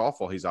awesome golf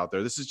while he's out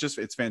there.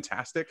 It's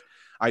fantastic.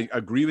 I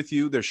agree with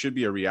you. There should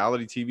be a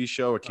reality TV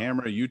show, a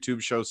camera, a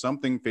YouTube show,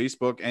 something,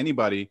 Facebook,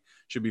 anybody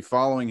should be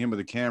following him with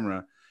a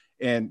camera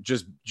and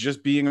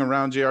just being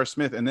around J.R.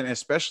 Smith. And then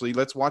especially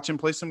let's watch him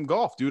play some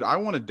golf, dude. I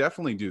want to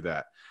definitely do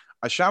that.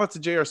 I shout out to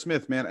J.R.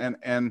 Smith, man.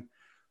 And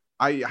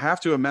I have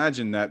to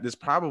imagine that this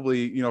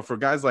probably, for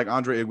guys like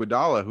Andre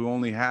Iguodala, who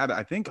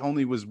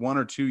only was 1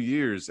 or 2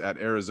 years at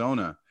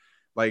Arizona.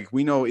 Like,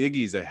 we know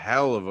Iggy's a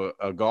hell of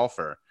a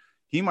golfer.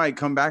 He might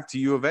come back to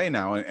U of A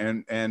now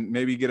and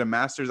maybe get a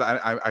master's.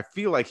 I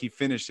feel like he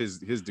finished his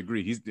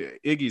degree.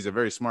 Iggy's a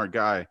very smart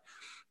guy.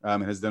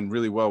 And has done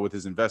really well with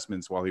his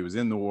investments while he was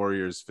in the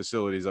Warriors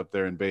facilities up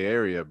there in Bay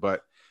Area.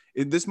 But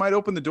this might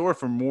open the door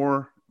for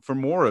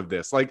more of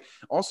this. Like,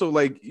 also,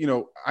 like,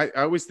 I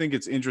always think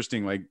it's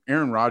interesting. Like,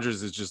 Aaron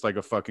Rodgers is just like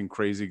a fucking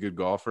crazy good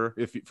golfer.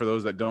 For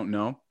those that don't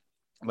know,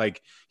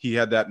 like, he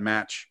had that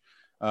match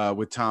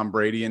with Tom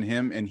Brady and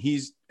him, and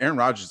Aaron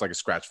Rodgers is like a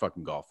scratch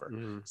fucking golfer.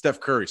 Mm-hmm. Steph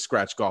Curry,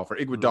 scratch golfer.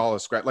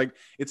 Iguodala, scratch. Like,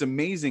 it's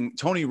amazing.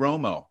 Tony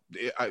Romo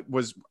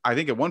was, I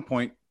think, at one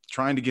point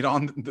trying to get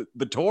on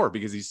the tour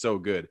because he's so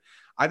good.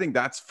 I think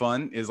that's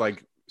fun, is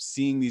like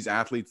seeing these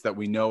athletes that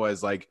we know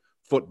as like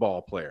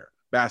football player,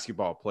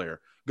 basketball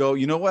player go,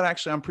 you know what?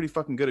 Actually, I'm pretty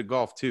fucking good at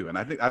golf too. And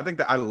I think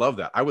that I love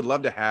that. I would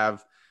love to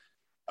have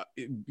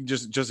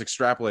just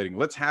extrapolating.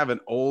 Let's have an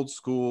old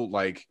school,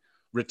 like,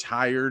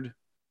 retired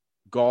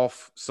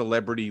golf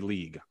celebrity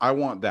league. I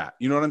want that.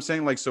 You know what I'm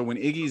saying? Like, so when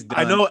Iggy's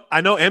done,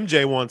 I know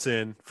MJ wants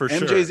in for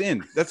sure. MJ's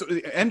in.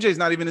 MJ's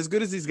not even as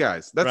good as these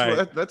guys.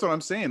 That's what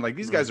I'm saying. Like,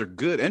 these guys are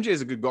good. MJ's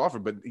a good golfer,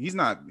 but he's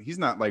not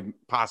like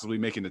possibly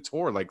making the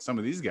tour like some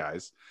of these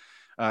guys.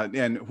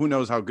 And who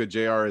knows how good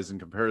JR is in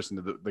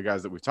comparison to the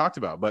guys that we've talked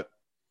about. But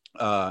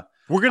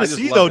we're going to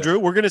see, though, Drew.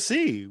 We're going to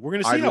see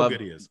how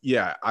good he is.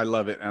 Yeah, I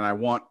love it. And I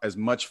want as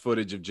much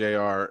footage of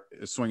JR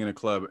swinging a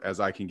club as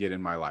I can get in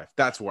my life.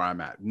 That's where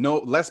I'm at. No,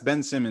 less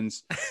Ben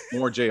Simmons,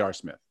 more JR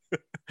Smith.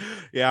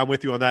 Yeah, I'm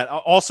with you on that.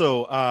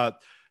 Also,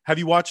 have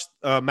you watched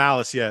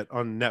Malice yet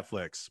on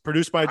Netflix?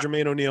 Produced by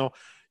Jermaine O'Neal.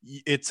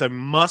 It's a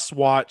must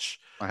watch.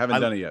 I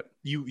haven't done it yet.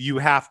 You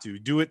have to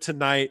do it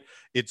tonight.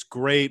 It's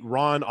great.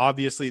 Ron,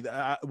 obviously,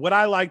 what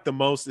I like the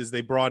most is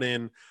they brought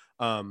in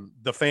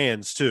the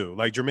fans too.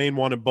 Like, Jermaine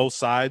wanted both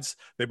sides.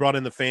 They brought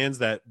in the fans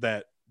that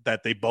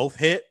they both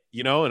hit,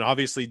 and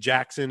obviously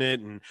Jack's in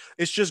it, and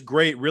it's just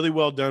great. Really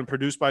well done.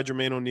 Produced by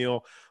Jermaine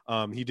O'Neal.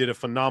 He did a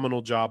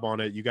phenomenal job on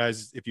it. You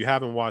guys, if you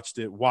haven't watched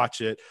it, watch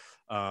it.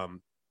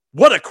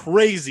 What a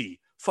crazy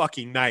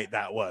fucking night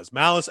that was.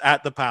 Malice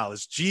at the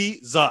Palace.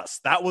 Jesus,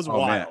 that was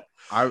wild.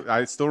 Man.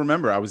 I still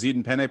remember I was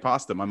eating penne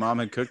pasta. My mom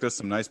had cooked us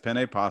some nice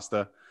penne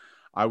pasta.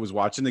 I was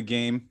watching the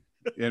game.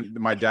 And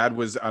my dad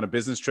was on a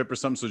business trip or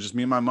something, so just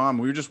me and my mom,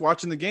 we were just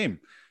watching the game,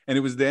 and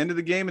it was the end of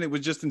the game, and it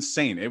was just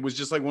insane. It was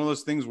just like one of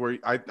those things where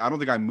I don't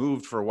think I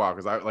moved for a while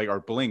because I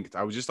blinked.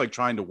 I was just like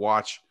trying to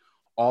watch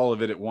all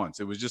of it at once.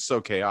 It was just so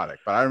chaotic.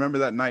 But I remember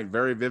that night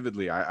very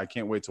vividly. I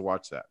can't wait to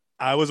watch that.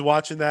 I was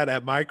watching that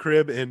at my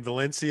crib in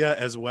Valencia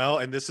as well,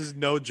 and this is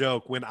no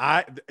joke. When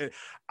I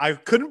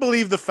couldn't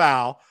believe the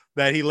foul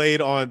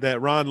that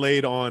Ron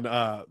laid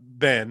on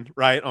Ben,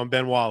 right, on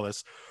Ben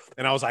Wallace.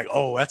 And I was like,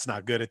 oh, that's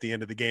not good at the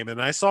end of the game.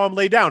 And I saw him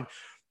lay down.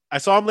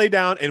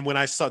 And when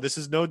I saw, this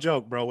is no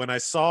joke, bro, when I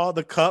saw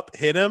the cup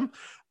hit him,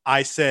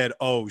 I said,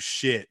 oh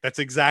shit, that's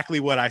exactly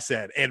what I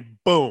said. And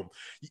boom,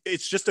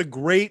 it's just a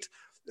great,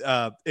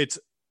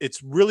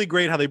 it's really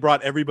great how they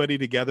brought everybody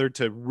together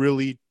to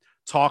really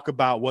talk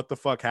about what the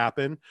fuck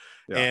happened.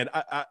 Yeah. And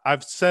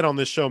I've said on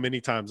this show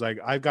many times, like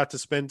I got to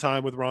spend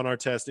time with Ron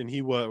Artest, and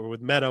he was, or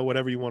with Meta,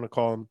 whatever you want to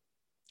call him,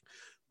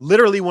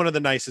 literally one of the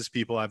nicest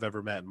people I've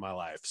ever met in my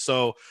life.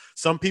 So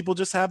some people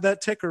just have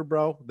that ticker,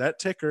 bro, that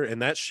ticker,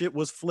 and that shit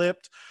was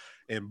flipped.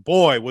 And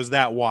boy, was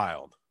that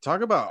wild.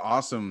 Talk about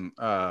awesome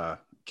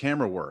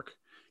camera work.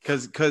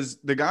 Because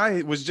the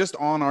guy was just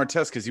on our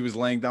test because he was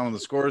laying down on the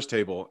scores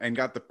table and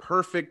got the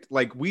perfect,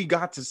 like, we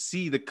got to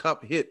see the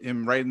cup hit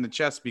him right in the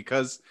chest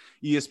because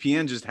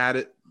ESPN just had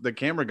it, the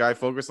camera guy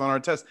focused on our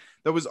test.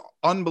 That was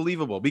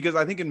unbelievable, because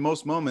I think in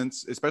most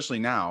moments, especially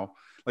now,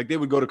 like, they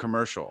would go to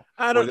commercial.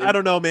 I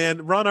don't know,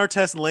 man. Ron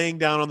Artest laying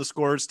down on the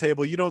scores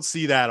table, you don't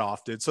see that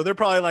often. So they're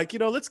probably like,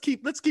 let's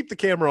keep the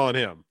camera on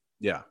him.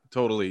 Yeah,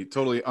 totally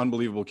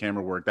unbelievable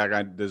camera work. That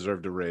guy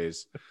deserved a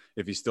raise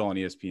if he's still on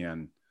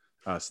ESPN.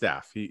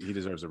 Staff. He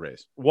deserves a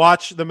raise.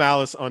 Watch The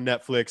Malice on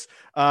Netflix.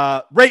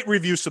 Rate,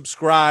 review,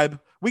 subscribe.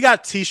 We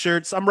got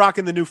t-shirts. I'm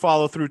rocking the new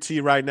follow through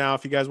tee right now.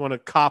 If you guys want to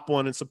cop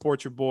one and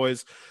support your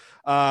boys,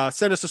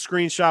 send us a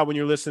screenshot when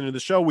you're listening to the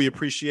show. We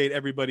appreciate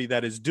everybody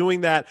that is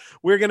doing that.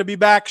 We're going to be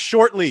back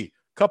shortly.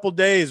 Couple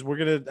days. We're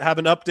going to have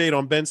an update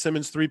on Ben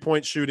Simmons'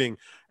 3-point shooting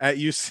at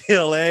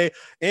UCLA,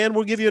 and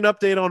we'll give you an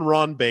update on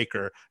Ron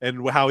Baker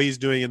and how he's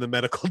doing in the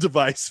medical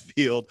device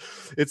field.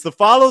 It's the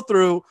follow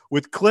through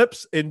with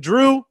Clips and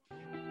Drew.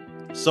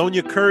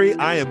 Sonia Curry,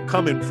 I am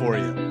coming for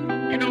you.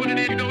 You know what it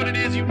is. You know what it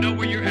is. You know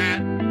where you're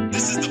at.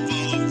 This is the